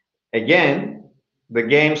 Again, the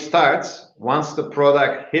game starts once the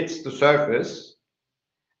product hits the surface.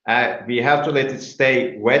 We have to let it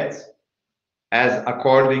stay wet as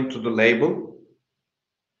according to the label.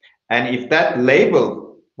 And if that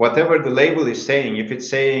label, whatever the label is saying, if it's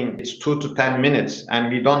saying it's 2 to 10 minutes and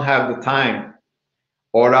we don't have the time,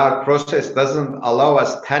 or our process doesn't allow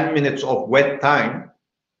us 10 minutes of wet time,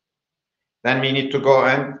 then we need to go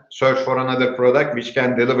and search for another product which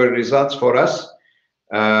can deliver results for us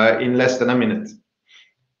in less than a minute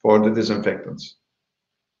for the disinfectants.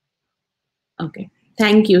 Okay,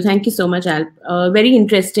 thank you so much, Alp. Very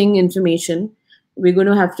interesting information. We're going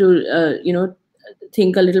to have to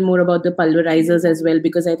think a little more about the pulverizers as well,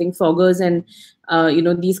 because I think foggers and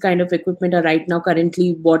these kind of equipment are right now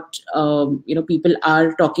currently what people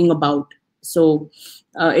are talking about. So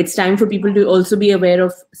it's time for people to also be aware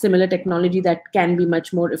of similar technology that can be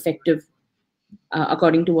much more effective,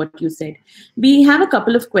 according to what you said. We have a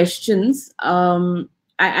couple of questions.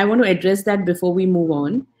 I want to address that before we move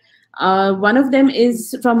on. One of them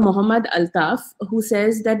is from Mohammad Altaf, who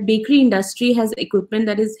says that bakery industry has equipment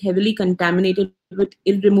that is heavily contaminated with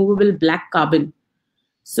irremovable black carbon.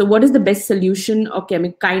 So what is the best solution or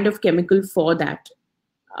kind of chemical for that?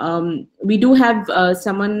 We do have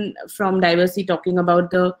someone from Diversity talking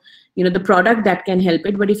about the product that can help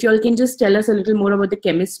it, but if you all can just tell us a little more about the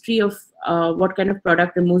chemistry of what kind of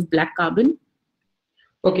product removes black carbon.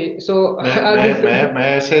 Okay, so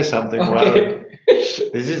may I say something? Okay. Well,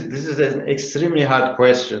 this is an extremely hard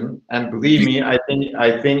question, and believe me, I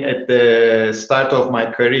think at the start of my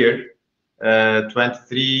career,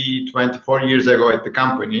 24 years ago at the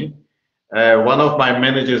company, one of my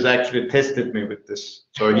managers actually tested me with this.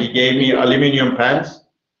 So he gave me aluminum pans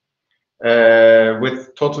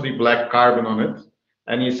with totally black carbon on it,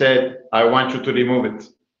 and he said, "I want you to remove it."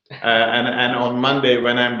 And on Monday,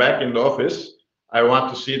 when I'm back in the office, I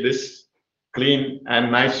want to see this clean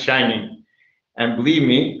and nice shining. And believe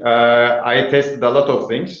me, I tested a lot of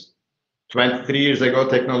things. 23 years ago,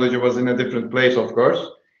 technology was in a different place, of course.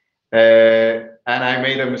 And I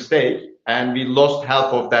made a mistake, and we lost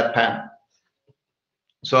half of that pan.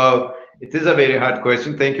 So it is a very hard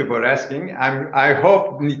question. Thank you for asking. I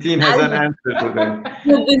hope Nitin has an answer to that.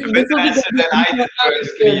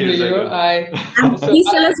 Please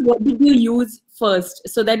tell us, what did you use first,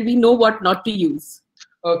 so that we know what not to use.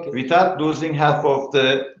 Okay. Without losing half of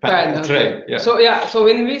the pan tray. Yeah. So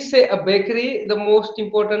when we say a bakery, the most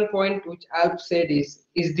important point which Alp said is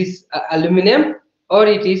this aluminum or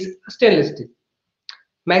it is stainless steel.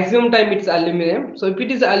 Maximum time it's aluminum. So if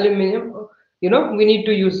it is aluminum, we need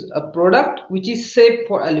to use a product which is safe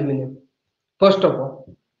for aluminum. First of all,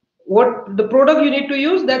 what the product you need to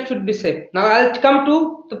use, that should be safe. Now I'll come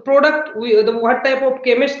to the product, what type of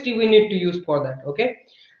chemistry we need to use for that. Okay,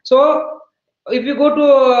 so if you go to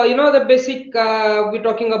the basic, we're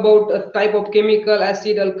talking about a type of chemical,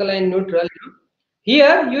 acid, alkaline, neutral.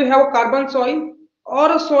 Here you have carbon soil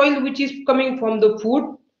or a soil which is coming from the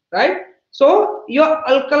food, right? So your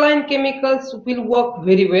alkaline chemicals will work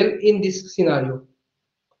very well in this scenario.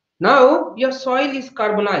 Now your soil is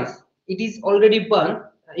carbonized; it is already burned.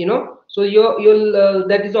 So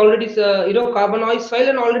that is already carbonized soil,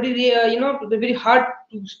 and already very hard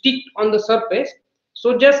to stick on the surface.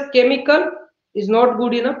 So just chemical is not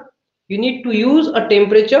good enough. You need to use a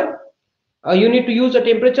temperature.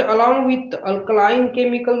 Along with alkaline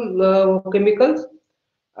chemicals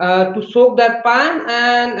to soak that pan,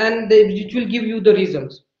 and it will give you the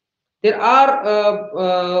results. There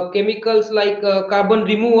are chemicals like carbon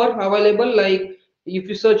remover available. Like if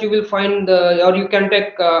you search, you will find or you can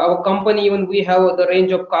take our company. Even we have the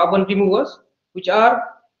range of carbon removers, which are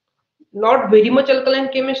not very much alkaline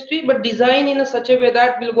chemistry, but designed in such a way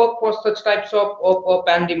that will work for such types of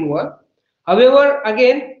pan remover. However,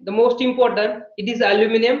 again, the most important, it is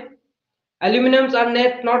aluminum. Aluminums are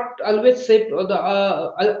not always safe.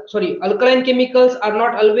 Alkaline chemicals are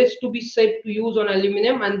not always to be safe to use on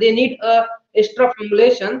aluminum, and they need a extra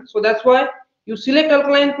formulation. So that's why you select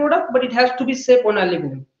alkaline product, but it has to be safe on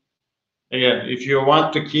aluminum. Again, if you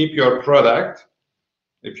want to keep your product,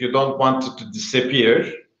 if you don't want it to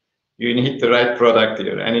disappear, you need the right product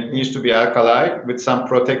here, and it needs to be alkali with some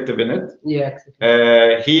protective in it. Yeah,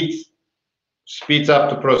 exactly. Heat speeds up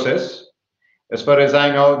the process. As far as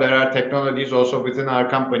I know, there are technologies also within our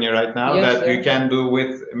company right now you can do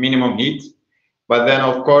with minimum heat. But then,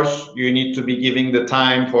 of course, you need to be giving the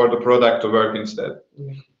time for the product to work instead.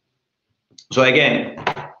 Yeah. So again,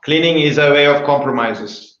 cleaning is a way of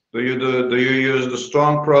compromises. Do you use the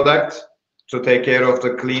strong product to take care of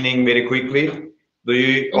the cleaning very quickly, Do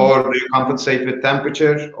you or do you compensate with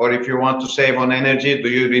temperature, or if you want to save on energy, do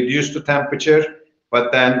you reduce the temperature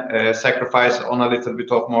but then sacrifice on a little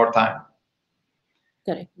bit of more time?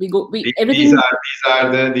 Correct. We These everything.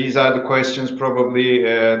 these are the questions probably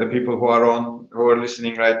the people who are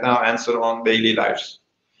listening right now answer on daily lives.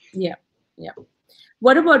 Yeah, yeah.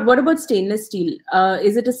 What about stainless steel?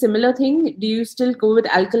 Is it a similar thing? Do you still go with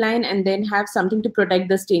alkaline and then have something to protect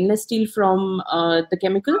the stainless steel from the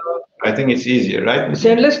chemical? I think it's easier, right?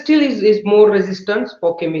 Stainless steel is more resistant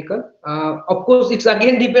for chemical. Of course, it's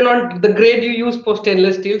again depend on the grade you use for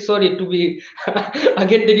stainless steel. Sorry to be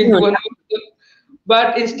again taking to No, one.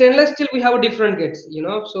 But in stainless steel, we have different grades, you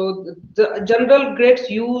know. So the general grades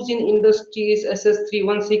used in industry is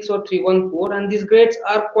SS316 or 314, and these grades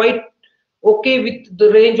are quite okay with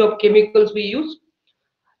the range of chemicals we use.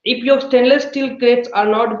 If your stainless steel grades are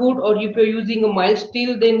not good, or if you're using a mild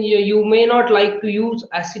steel, then you may not like to use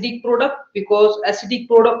acidic product, because acidic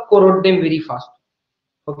product corrode them very fast.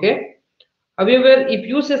 Okay. However, if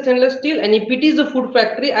you say stainless steel, and if it is a food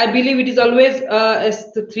factory, I believe it is always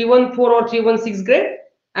S314 or 316 grade.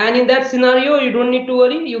 And in that scenario, you don't need to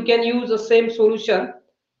worry. You can use the same solution,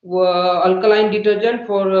 alkaline detergent,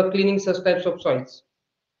 for cleaning such types of soils.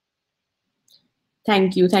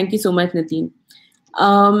 thank you so much, Nitin.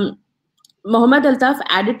 Mohammad Altaf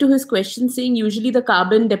added to his question saying usually the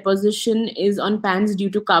carbon deposition is on pans due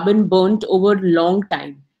to carbon burnt over long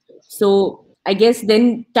time. So I guess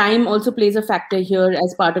then time also plays a factor here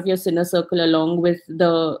as part of your inner circle along with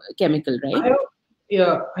the chemical, right?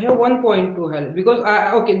 I have one point to help, because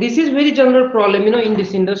okay, this is very general problem, you know, in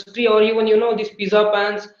this industry, or even, you know, these pizza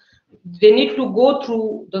pans, they need to go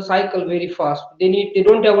through the cycle very fast. They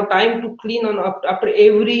don't have a time to clean on after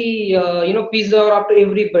every you know, pizza, or after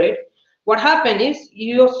every bread. What happen is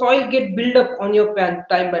your soil get build up on your pan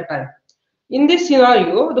time by time. In this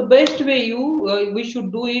scenario, the best way we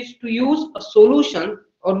should do is to use a solution,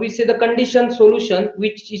 or we say the conditioned solution,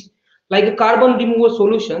 which is like a carbon removal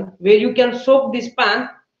solution, where you can soak this pan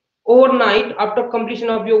overnight. After completion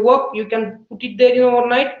of your work, you can put it there in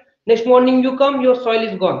overnight. Next morning you come, your soil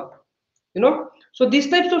is gone, you know. So these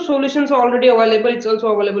types of solutions are already available. It's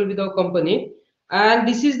also available with our company, and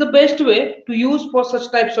this is the best way to use for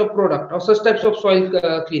such types of product or such types of soil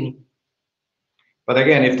cleaning. But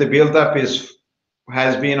again, if the build-up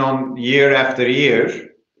has been on year after year,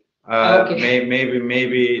 Okay.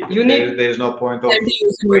 maybe there's no point of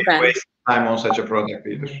wasting time on such a product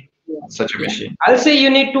either, such a machine. I'll say you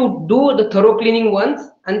need to do the thorough cleaning once,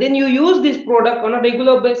 and then you use this product on a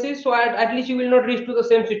regular basis, so at least you will not reach to the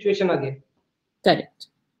same situation again.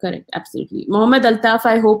 Correct, absolutely. Mohammad Altaf,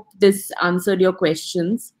 I hope this answered your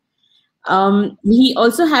questions. He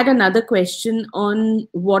also had another question on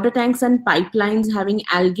water tanks and pipelines having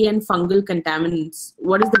algae and fungal contaminants.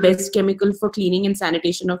 What is the best chemical for cleaning and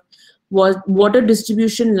sanitation of water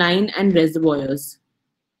distribution line and reservoirs?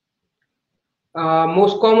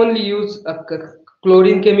 Most commonly use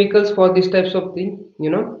chlorine chemicals for these types of thing,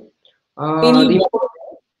 you know.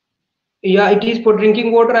 Yeah, it is for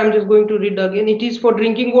drinking water. I'm just going to read again. It is for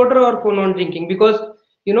drinking water or for non-drinking, because,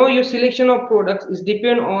 you know, your selection of products is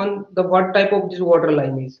depend on the what type of this water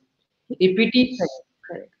line is. If it is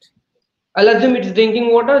correct, I'll assume it's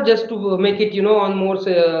drinking water, just to make it, you know, on more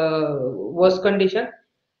worse condition.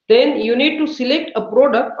 Then you need to select a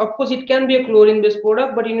product. Of course, it can be a chlorine based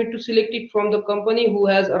product, but you need to select it from the company who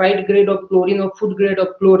has a right grade of chlorine or food grade of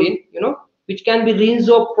chlorine, you know, which can be rinsed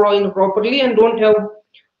off properly and don't have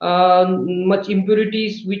much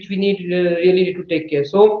impurities which we really need to take care.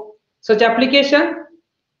 So such application,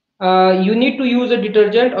 you need to use a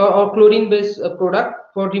detergent or chlorine based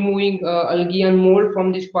product for removing algae and mold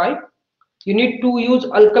from this pipe. You need to use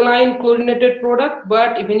alkaline chlorinated product,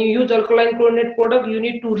 but when you use alkaline chlorinated product, you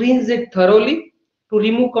need to rinse it thoroughly to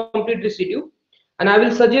remove complete residue. And I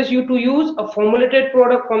will suggest you to use a formulated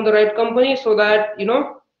product from the right company, so that, you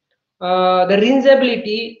know, the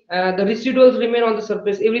rinsability, the residuals remain on the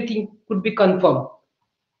surface, everything could be confirmed.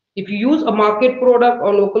 If you use a market product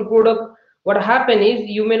or local product, what happen is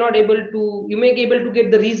you may be able to get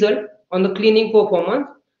the result on the cleaning performance,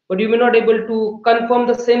 but you may not able to confirm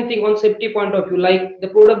the same thing on safety point of view, like the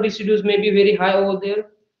product residues may be very high over there,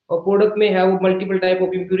 or product may have multiple type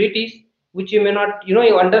of impurities, which you may not, you know,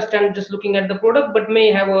 you understand just looking at the product, but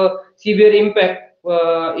may have a severe impact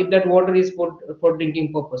if that water is for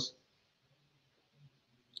drinking purpose.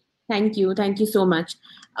 Thank you so much.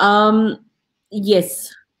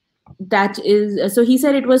 Yes, that is, so he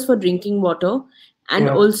said it was for drinking water, and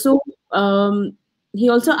also he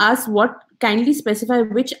also asked kindly specify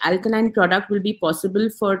which alkaline product will be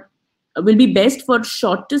best for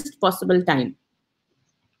shortest possible time.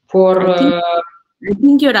 For I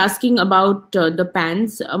think you're asking about the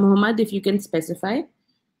pans, Muhammad, if you can specify.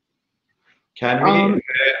 Can we?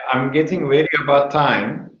 I'm getting wary about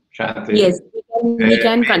time, Shanti. Yes, we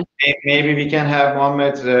can continue. Maybe we can have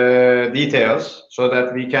Mohammed's details so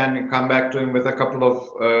that we can come back to him with a couple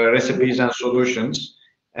of recipes and solutions.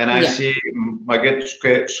 And I see Maget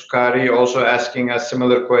Sukari also asking a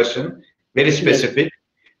similar question, very specific.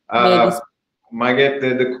 Maget,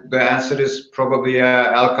 the answer is probably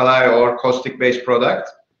a alkali or caustic-based product.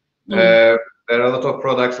 There are a lot of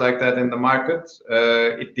products like that in the market.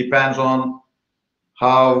 It depends on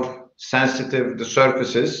how sensitive the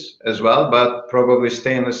surface is as well, but probably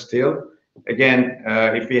stainless steel. Again,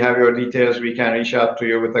 if we have your details, we can reach out to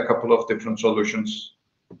you with a couple of different solutions.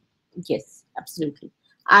 Yes, absolutely.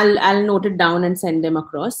 I'll note it down and send them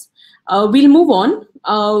across. We'll move on.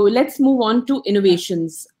 Let's move on to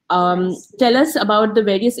innovations. Tell us about the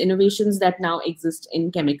various innovations that now exist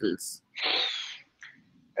in chemicals.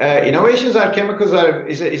 Innovations are chemicals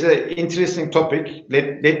is an interesting topic.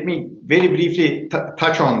 Let me very briefly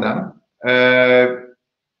touch on them.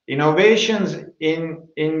 Innovations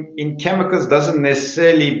in chemicals doesn't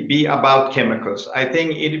necessarily be about chemicals. I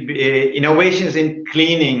think innovations in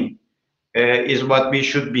cleaning is what we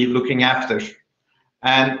should be looking after.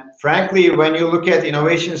 And frankly, when you look at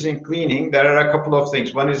innovations in cleaning, there are a couple of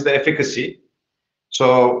things. One is the efficacy.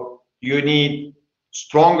 So you need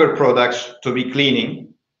stronger products to be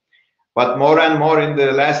cleaning. But more and more in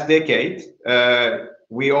the last decade,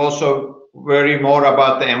 we also worry more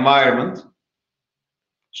about the environment.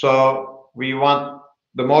 So we want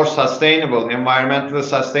the more sustainable, environmentally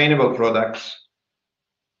sustainable products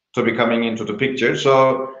to be coming into the picture.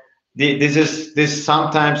 So this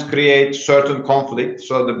sometimes creates certain conflict.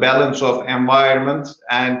 So the balance of environment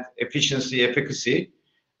and efficacy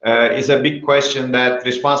is a big question that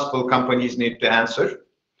responsible companies need to answer.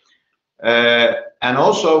 And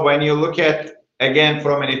also, when you look at, again,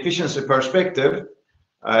 from an efficiency perspective,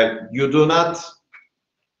 you do not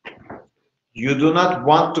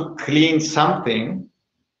want to clean something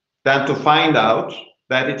than to find out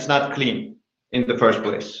that it's not clean in the first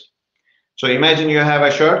place. So imagine you have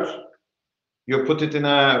a shirt, you put it in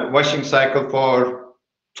a washing cycle for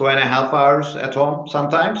 2.5 hours at home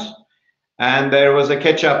sometimes, and there was a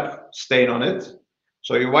ketchup stain on it.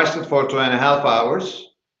 So you washed it for 2.5 hours,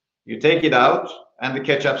 you take it out, and the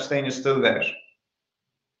ketchup stain is still there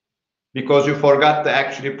because you forgot to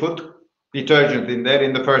actually put detergent in there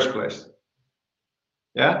in the first place.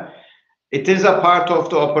 Yeah, it is a part of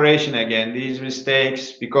the operation again, these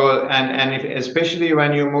mistakes, because especially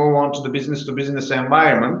when you move on to the business-to-business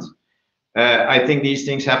environment, I think these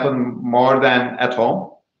things happen more than at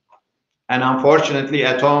home. And unfortunately,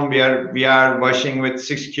 at home we are washing with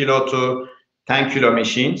 6 kilo to 10 kilo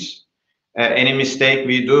machines. Any mistake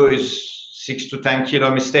we do is 6 to 10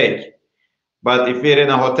 kilo mistake. But if we're in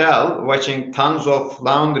a hotel washing tons of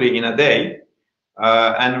laundry in a day,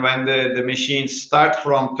 and when the machines start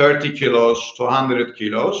from 30 kilos to 100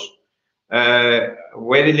 kilos,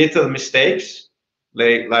 very little mistakes,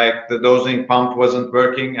 like the dosing pump wasn't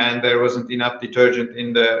working and there wasn't enough detergent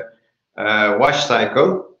in the wash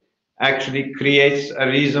cycle, actually creates a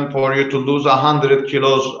reason for you to lose 100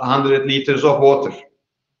 kilos, 100 liters of water.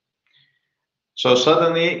 So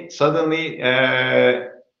suddenly,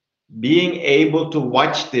 being able to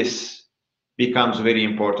watch this becomes very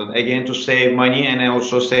important, again, to save money and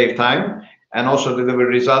also save time and also deliver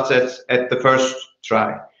results at the first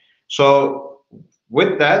try. So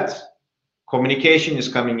with that, communication is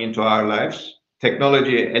coming into our lives.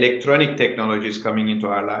 Technology, electronic technology is coming into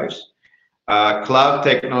our lives. Cloud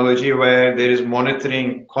technology, where there is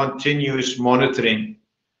monitoring, continuous monitoring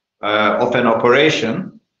of an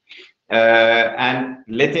operation, and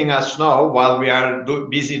letting us know while we are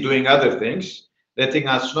busy doing other things, letting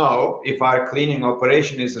us know if our cleaning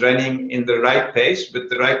operation is running in the right pace, with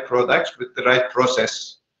the right products, with the right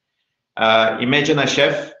process. Imagine a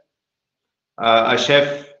chef.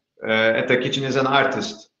 At the kitchen is an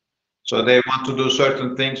artist. So they want to do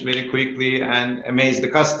certain things very quickly and amaze the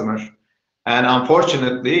customer. And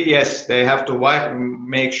unfortunately, yes, they have to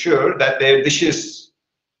make sure that their dishes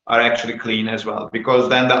are actually clean as well, because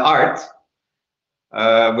then the art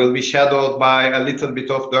will be shadowed by a little bit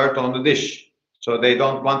of dirt on the dish. So they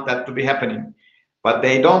don't want that to be happening. But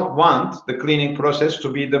they don't want the cleaning process to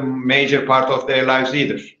be the major part of their lives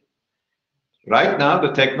either. Right now,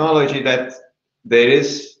 the technology that there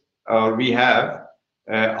is, we have,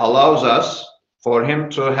 allows us for him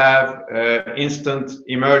to have instant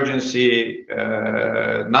emergency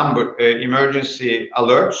emergency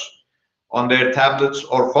alerts on their tablets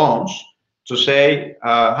or phones to say,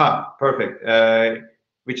 perfect,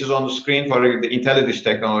 which is on the screen for the IntelliDish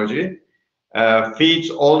technology, feeds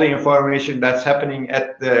all the information that's happening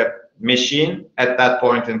at the machine at that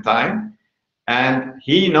point in time, and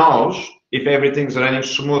he knows if everything's running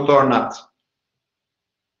smooth or not.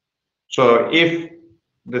 So if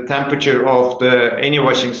the temperature of any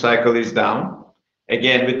washing cycle is down,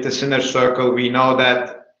 again with the Sinner circle, we know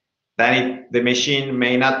that then the machine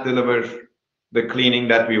may not deliver the cleaning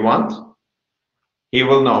that we want. He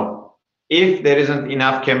will know. If there isn't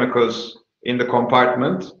enough chemicals in the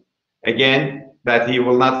compartment, again, that he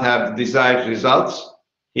will not have the desired results,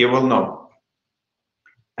 he will know.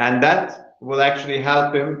 And that will actually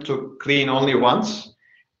help him to clean only once.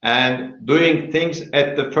 And doing things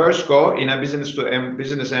at the first go in a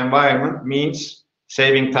business environment means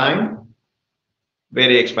saving time,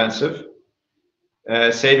 very expensive,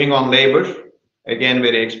 saving on labor, again,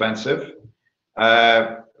 very expensive,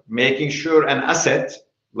 making sure an asset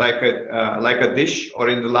like a dish or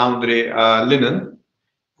in the laundry linen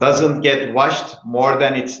doesn't get washed more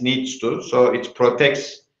than it needs to, so it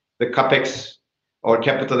protects the capex or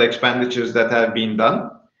capital expenditures that have been done.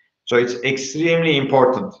 So it's extremely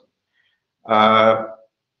important.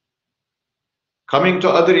 Coming to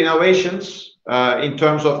other innovations in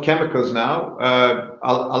terms of chemicals now,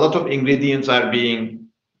 a lot of ingredients are being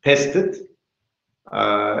tested,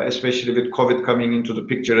 especially with COVID coming into the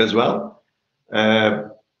picture as well.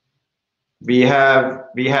 We have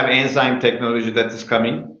enzyme technology that is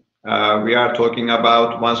coming. We are talking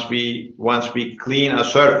about once we clean a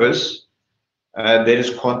surface, there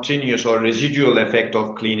is continuous or residual effect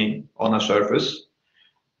of cleaning on a surface.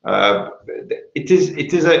 It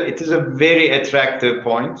is a very attractive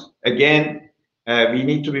point. Again, we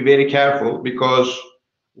need to be very careful, because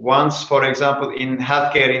once, for example, in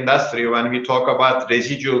healthcare industry, when we talk about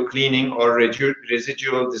residual cleaning or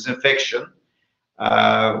residual disinfection,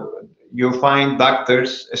 you find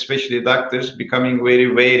doctors, especially doctors, becoming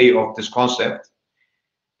very wary of this concept,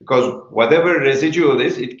 because whatever residual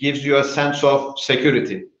is, it gives you a sense of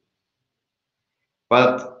security.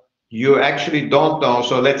 But you actually don't know.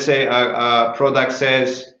 So let's say a product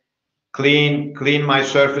says, clean my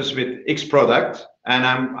surface with X product, and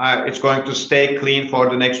it's going to stay clean for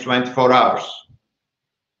the next 24 hours.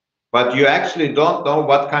 But you actually don't know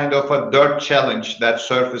what kind of a dirt challenge that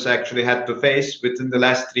surface actually had to face within the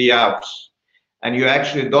last 3 hours. And you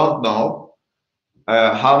actually don't know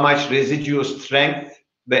how much residual strength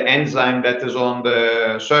the enzyme that is on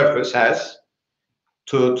the surface has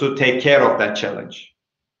to take care of that challenge.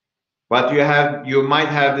 But you might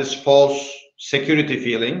have this false security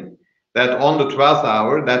feeling that on the 12th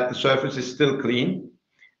hour that the surface is still clean.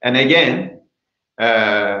 And again,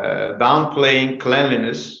 downplaying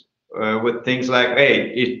cleanliness with things like,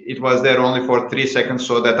 hey, it was there only for 3 seconds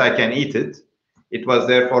so that I can eat it. It was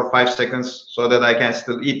there for 5 seconds so that I can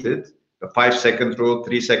still eat it. The 5-second rule,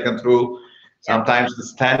 3-second rule, sometimes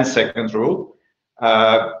it's 10-second rule.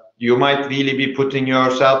 You might really be putting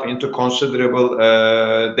yourself into considerable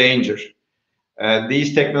danger.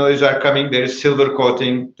 These technologies are coming. There is silver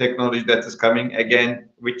coating technology that is coming again,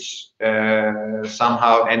 which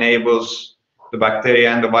somehow enables the bacteria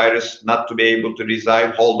and the virus not to be able to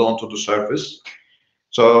reside, hold on to the surface.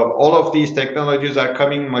 So all of these technologies are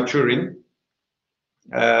coming, maturing,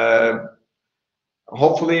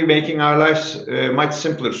 hopefully making our lives much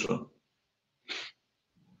simpler soon.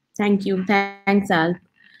 Thank you. Thanks, Al.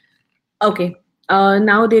 Okay.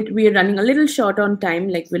 Now that we are running a little short on time,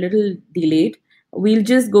 like we're a little delayed, we'll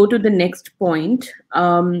just go to the next point,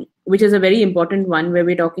 which is a very important one, where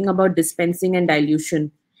we're talking about dispensing and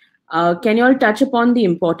dilution. Can you all touch upon the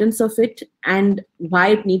importance of it and why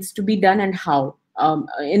it needs to be done and how,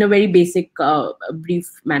 in a very basic, brief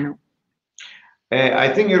manner? I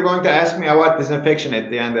think you're going to ask me about disinfection at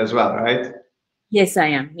the end as well, right? Yes, I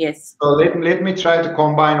am. Yes. So let me try to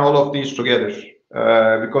combine all of these together,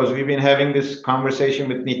 because we've been having this conversation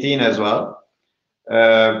with Nitin as well.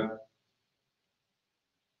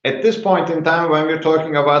 At this point in time, when we're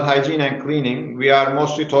talking about hygiene and cleaning, we are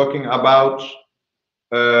mostly talking about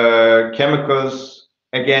chemicals,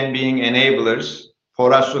 again, being enablers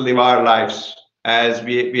for us to live our lives as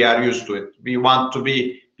we are used to it. We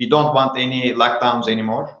don't want any lockdowns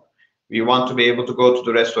anymore. We want to be able to go to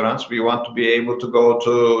the restaurants. We want to be able to go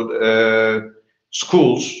to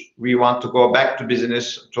schools. We want to go back to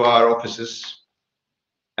business, to our offices,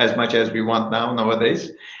 as much as we want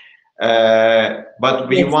nowadays. But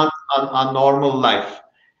we want a normal life.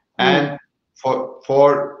 And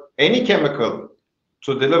for any chemical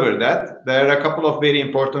to deliver that, there are a couple of very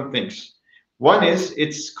important things. One is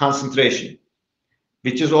its concentration,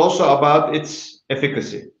 which is also about its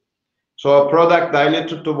efficacy. So a product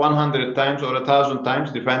diluted to 100 times or 1,000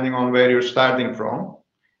 times, depending on where you're starting from,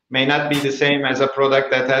 may not be the same as a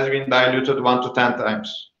product that has been diluted 1 to 10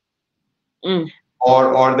 times.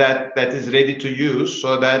 Or that is ready to use,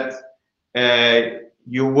 so that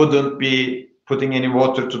you wouldn't be putting any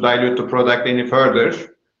water to dilute the product any further.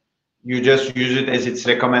 You just use it as it's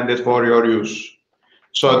recommended for your use.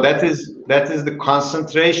 So that is the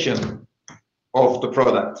concentration of the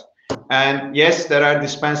product. And yes, there are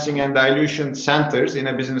dispensing and dilution centers in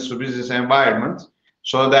a business-to-business environment,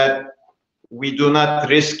 so that we do not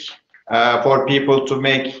risk for people to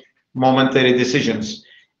make momentary decisions,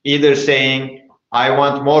 either saying, I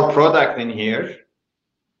want more product in here,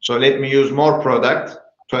 so let me use more product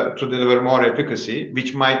to deliver more efficacy,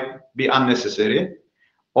 which might be unnecessary,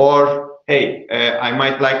 or hey, I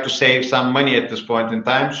might like to save some money at this point in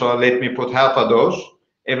time, so let me put half of those.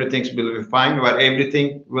 Everything will be fine, but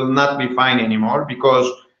everything will not be fine anymore, because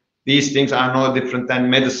these things are no different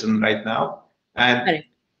than medicine right now. And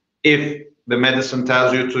if the medicine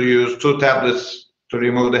tells you to use 2 tablets to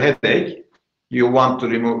remove the headache, you want to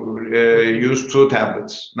use 2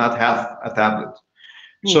 tablets, not half a tablet.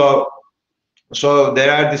 So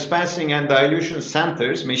there are dispensing and dilution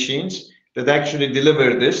centers, machines, that actually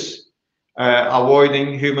deliver this,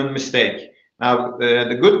 avoiding human mistake. Now,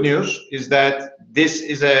 the good news is that this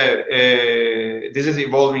is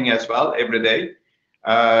evolving as well every day.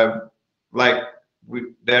 There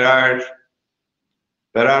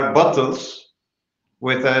are bottles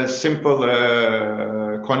with a simple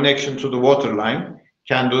connection to the water line,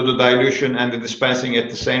 can do the dilution and the dispensing at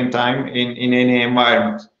the same time in any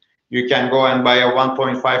environment. You can go and buy a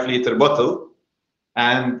 1.5 liter bottle,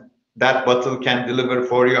 and that bottle can deliver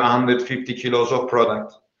for you 150 kilos of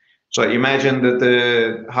product. So imagine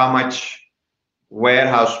that how much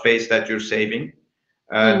warehouse space that you're saving,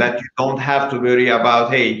 that you don't have to worry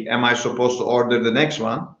about, hey, am I supposed to order the next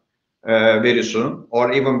one very soon?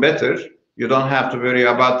 Or even better, you don't have to worry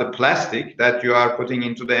about the plastic that you are putting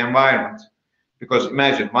into the environment. Because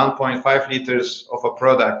imagine 1.5 liters of a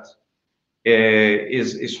product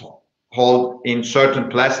is held in certain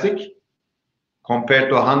plastic, compared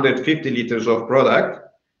to 150 liters of product.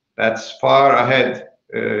 That's far ahead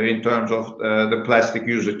in terms of the plastic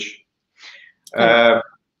usage.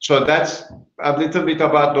 So that's a little bit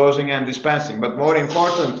about dosing and dispensing, but more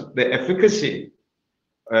important, the efficacy,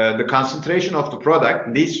 the concentration of the product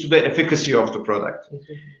leads to the efficacy of the product.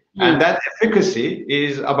 And that efficacy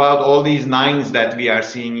is about all these 9s that we are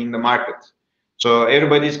seeing in the market. So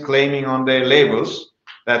everybody's claiming on their labels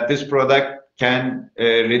that this product can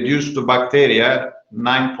reduce the bacteria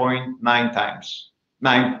 9.9 times,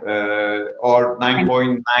 or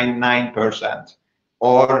 9.99%,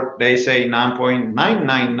 or they say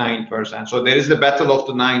 9.999%. So there is the battle of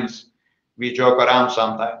the 9s. We joke around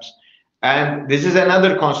sometimes. And this is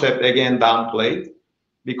another concept, again, downplayed,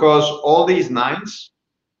 because all these 9s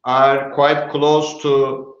are quite close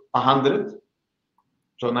to 100.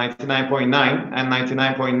 So 99.9 and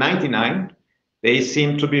 99.99, they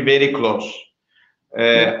seem to be very close.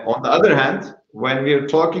 On the other hand, when we're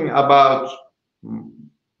talking about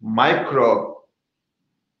micro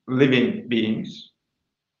living beings,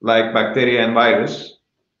 like bacteria and virus,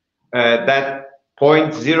 that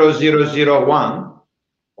 0.0001,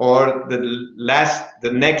 or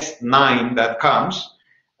the next 9 that comes,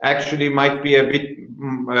 actually might be a bit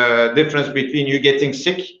difference between you getting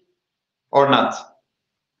sick or not.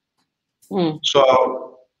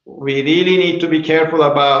 So we really need to be careful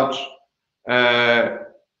about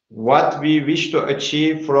what we wish to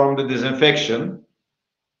achieve from the disinfection,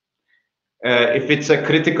 if it's a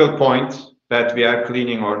critical point that we are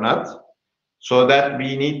cleaning or not, so that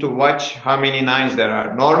we need to watch how many 9s there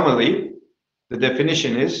are. Normally, the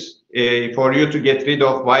definition is for you to get rid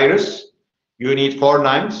of virus, you need 4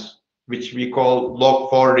 9s, which we call log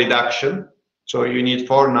 4 reduction. So you need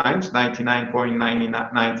 4 9s,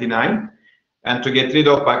 99.99. And to get rid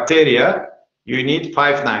of bacteria, you need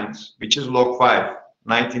 5 9s, which is log 5,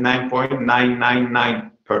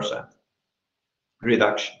 99.999%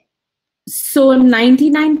 reduction. So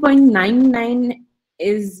 99.99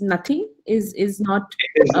 is nothing, is not.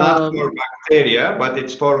 It is not for bacteria, but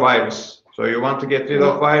it's for virus. So you want to get rid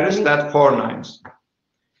of virus, that's 4 9s.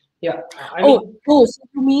 Yeah. So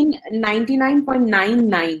you mean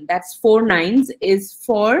 99.99, that's 4 9s, is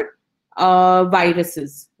for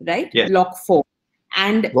viruses, right? Yes. Log 4.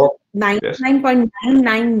 And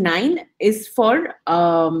 99.999 is for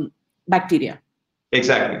bacteria.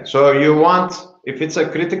 Exactly. So you want, if it's a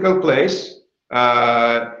critical place,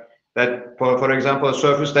 that for example, a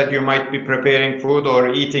surface that you might be preparing food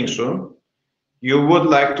or eating soon, you would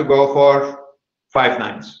like to go for 5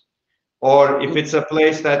 9s. or if it's a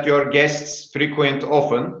place that your guests frequent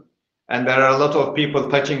often, and there are a lot of people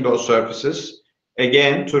touching those surfaces,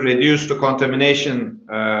 again, to reduce the contamination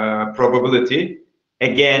probability,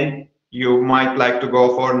 again, you might like to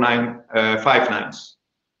go for 5 nines.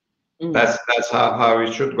 That's how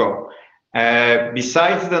it should go.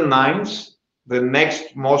 Besides the nines, the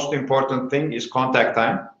next most important thing is contact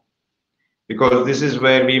time, because this is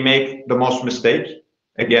where we make the most mistake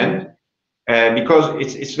again, because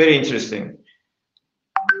it's very interesting.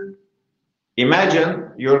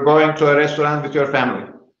 Imagine you're going to a restaurant with your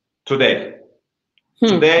family today.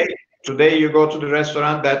 Today you go to the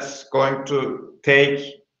restaurant that's going to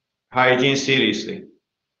take hygiene seriously.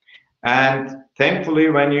 And thankfully,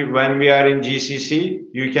 when we are in GCC,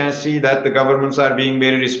 you can see that the governments are being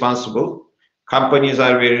very responsible. Companies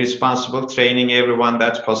are very responsible, training everyone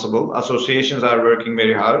that's possible. Associations are working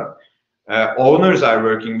very hard. Owners are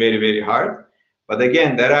working very, very hard. But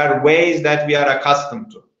again, there are ways that we are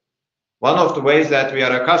accustomed to. One of the ways that we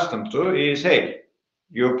are accustomed to is, hey,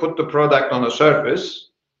 you put the product on a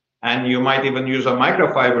surface and you might even use a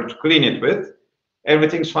microfiber to clean it with.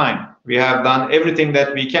 Everything's fine. We have done everything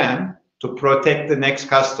that we can to protect the next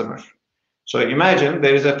customer. So imagine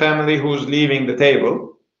there is a family who's leaving the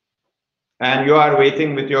table and you are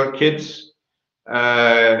waiting with your kids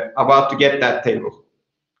about to get that table.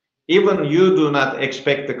 Even you do not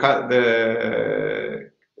expect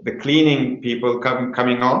the cleaning people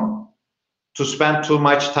coming on to spend too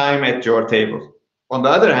much time at your table. On the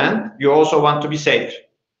other hand, you also want to be safe.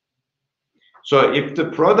 So if the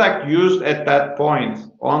product used at that point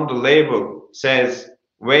on the label says,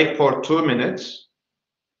 wait for 2 minutes,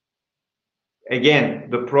 again,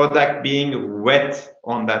 the product being wet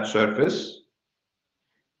on that surface,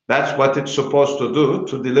 that's what it's supposed to do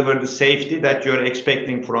to deliver the safety that you're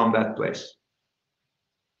expecting from that place.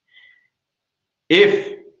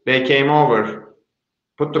 If they came over,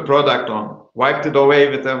 put the product on, wiped it away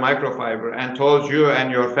with a microfiber and told you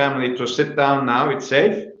and your family to sit down now, it's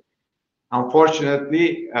safe,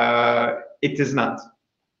 unfortunately, it is not.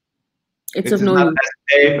 It is not as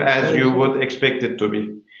safe as you would expect it to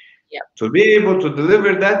be. Yeah. To be able to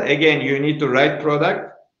deliver that, again, you need the right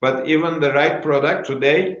product, but even the right product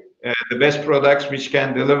today, the best products which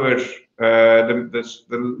can deliver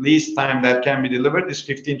the least time that can be delivered is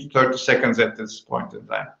 15 to 30 seconds at this point in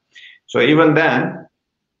time. So even then,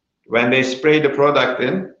 when they spray the product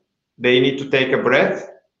in, they need to take a breath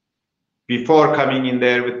before coming in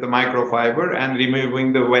there with the microfiber and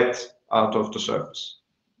removing the wet out of the surface.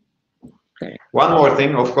 Okay. One more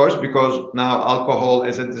thing, of course, because now alcohol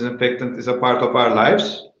as a disinfectant is a part of our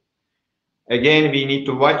lives. Again, we need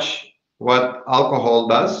to watch what alcohol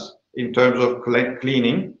does in terms of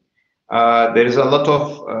cleaning. There is a lot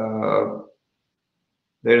of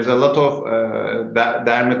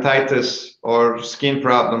dermatitis or skin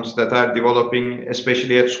problems that are developing,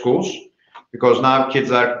 especially at schools, because now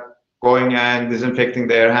kids are going and disinfecting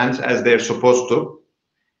their hands as they're supposed to.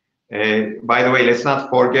 By the way, let's not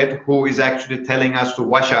forget who is actually telling us to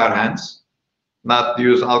wash our hands, not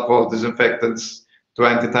use alcohol disinfectants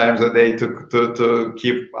 20 times a day to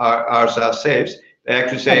keep ourselves safe. They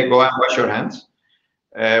actually say, go and wash your hands.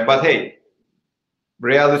 But hey,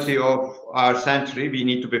 reality of our century, we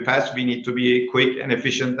need to be fast, we need to be quick and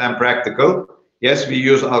efficient and practical. Yes, we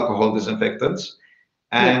use alcohol disinfectants,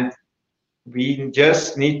 and we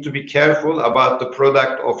just need to be careful about the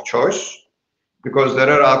product of choice, because there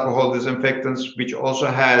are alcohol disinfectants which also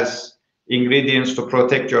has ingredients to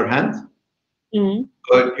protect your hand. Mm-hmm.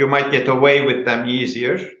 So you might get away with them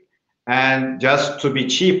easier. And just to be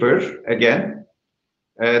cheaper, again,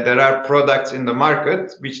 there are products in the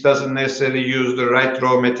market which doesn't necessarily use the right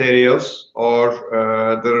raw materials or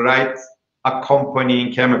the right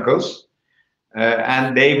accompanying chemicals,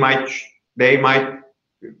 and they might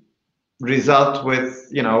result with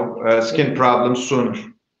skin problems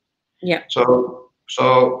sooner. Yeah. So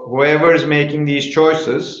whoever is making these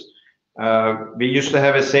choices, we used to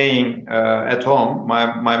have a saying at home.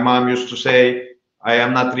 My mom used to say, "I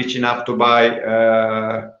am not rich enough to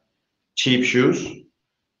buy cheap shoes."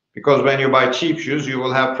 Because when you buy cheap shoes, you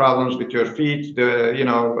will have problems with your feet.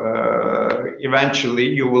 Eventually,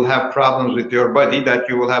 you will have problems with your body that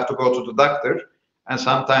you will have to go to the doctor. And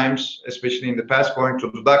sometimes, especially in the past, going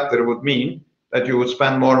to the doctor would mean that you would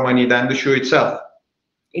spend more money than the shoe itself.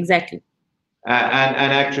 Exactly.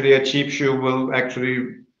 And actually, a cheap shoe will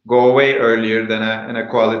actually go away earlier than a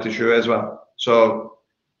quality shoe as well. So,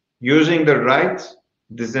 using the right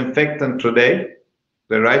disinfectant today,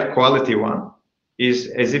 the right quality one, is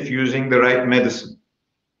as if using the right medicine.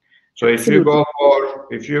 So if you go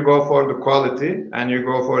go for the quality and you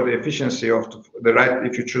go for the efficiency of the right,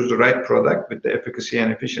 if you choose the right product with the efficacy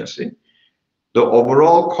and efficiency, the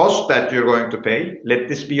overall cost that you're going to pay, let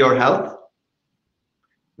this be your health,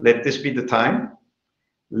 let this be the time,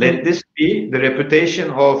 let this be the reputation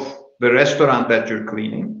of the restaurant that you're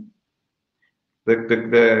cleaning,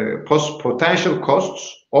 the potential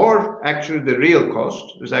costs, or actually the real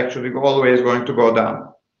cost is actually always going to go down.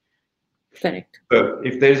 Correct. So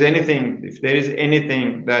if there is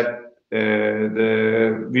anything that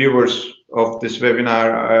the viewers of this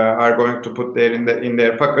webinar are going to put there in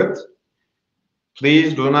their pocket,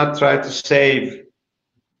 please do not try to save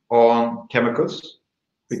on chemicals,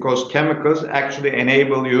 because chemicals actually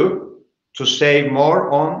enable you to save more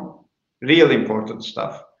on real important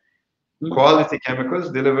stuff. Quality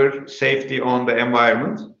chemicals deliver safety on the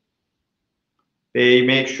environment. They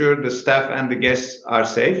make sure the staff and the guests are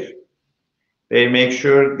safe. They make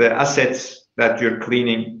sure the assets that you're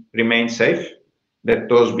cleaning remain safe. Let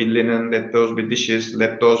those be linen, let those be dishes,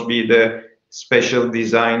 let those be the special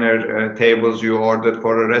designer tables you ordered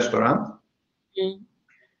for a restaurant.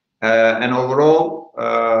 And overall,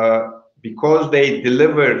 because they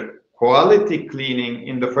deliver quality cleaning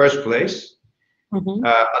in the first place,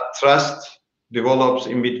 a trust develops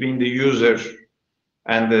in between the user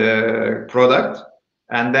and the product,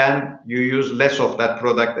 and then you use less of that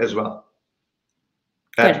product as well.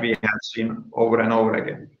 That we have seen over and over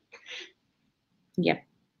again. Yeah.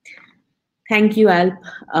 Thank you, Alp.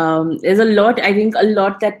 There's a lot, I think,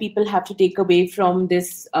 that people have to take away from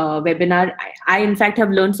this webinar. I, in fact,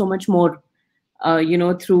 have learned so much more,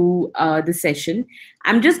 through the session.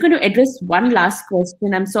 I'm just going to address one last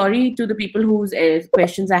question. I'm sorry to the people whose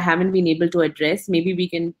questions I haven't been able to address. Maybe we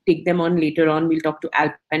can take them on later on. We'll talk to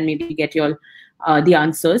Alp and maybe get you all the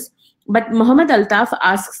answers. But Muhammad Altaf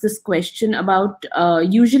asks this question about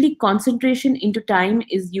usually concentration into time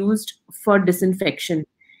is used for disinfection.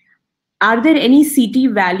 Are there any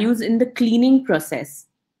CT values in the cleaning process?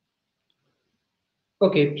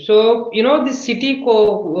 Okay, so this CT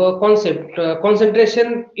concept,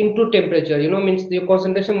 concentration into temperature, means the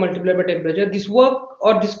concentration multiplied by temperature. This work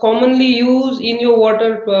or this commonly used in your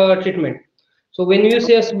water treatment. So when you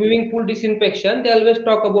say a swimming pool disinfection, they always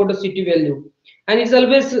talk about the CT value, and it's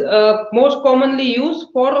always most commonly used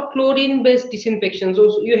for a chlorine-based disinfection.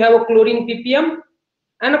 So you have a chlorine ppm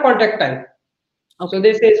and a contact time. Okay. So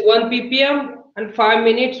this is 1 ppm and 5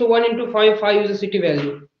 minutes. So 1 into 5 is a CT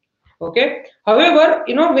value. Okay. However,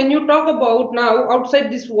 when you talk about now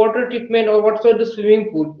outside this water treatment or outside the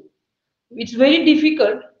swimming pool, it's very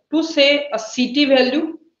difficult to say a CT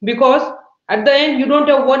value, because at the end you don't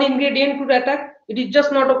have one ingredient to attack. It is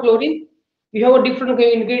just not a chlorine. You have a different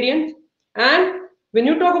ingredient, and when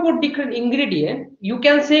you talk about different ingredient, you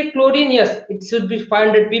can say chlorine, yes, it should be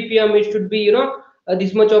 500 ppm. It should be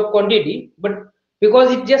this much of quantity, but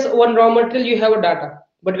because it's just one raw material, you have a data.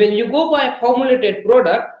 But when you go by a formulated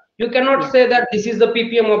product, you cannot say that this is the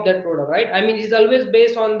ppm of that product, right? I mean, it's always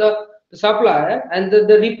based on the supplier and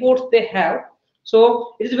the reports they have.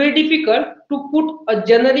 So it is very difficult to put a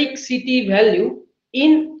generic CT value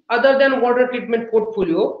in other than water treatment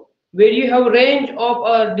portfolio, where you have a range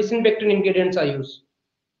of disinfectant ingredients are used.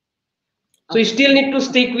 So you still need to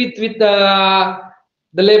stick with the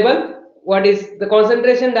label. What is the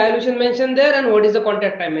concentration, dilution mentioned there, and what is the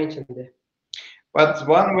contact time mentioned there? But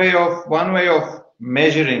one way of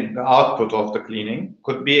measuring the output of the cleaning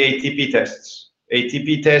could be ATP tests.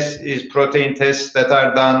 ATP test is protein tests that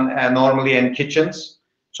are done normally in kitchens.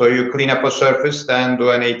 So you clean up a surface, then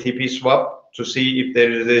do an ATP swap to see if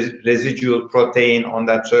there is residual protein on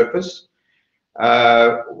that surface.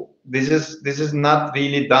 This is not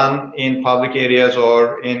really done in public areas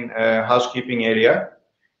or in housekeeping area.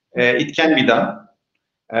 It can be done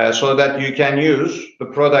so that you can use the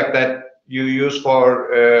product that you use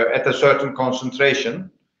for at a certain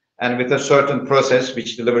concentration and with a certain process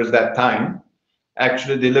which delivers that time,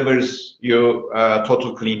 actually delivers you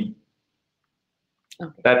total cleaning.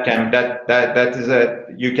 Okay. That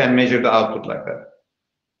is you can measure the output like that.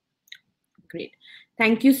 Great.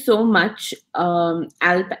 Thank you so much,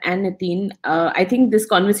 Alp and Nitin. I think this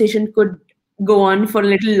conversation could go on for a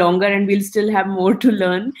little longer and we'll still have more to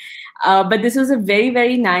learn. But this was a very,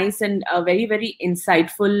 very nice and a very, very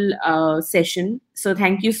insightful session. So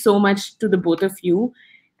thank you so much to the both of you.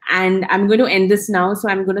 And I'm going to end this now. So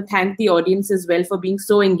I'm going to thank the audience as well for being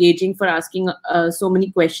so engaging, for asking so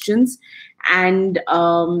many questions. And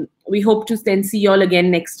we hope to then see you all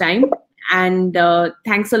again next time. And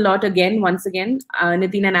thanks a lot again, once again,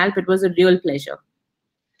 Nitin and Alp. It was a real pleasure.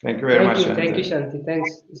 Thank you very much. Thank you, Shanti.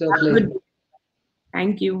 Thanks. It's a pleasure.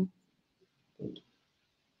 Thank you. Thank you.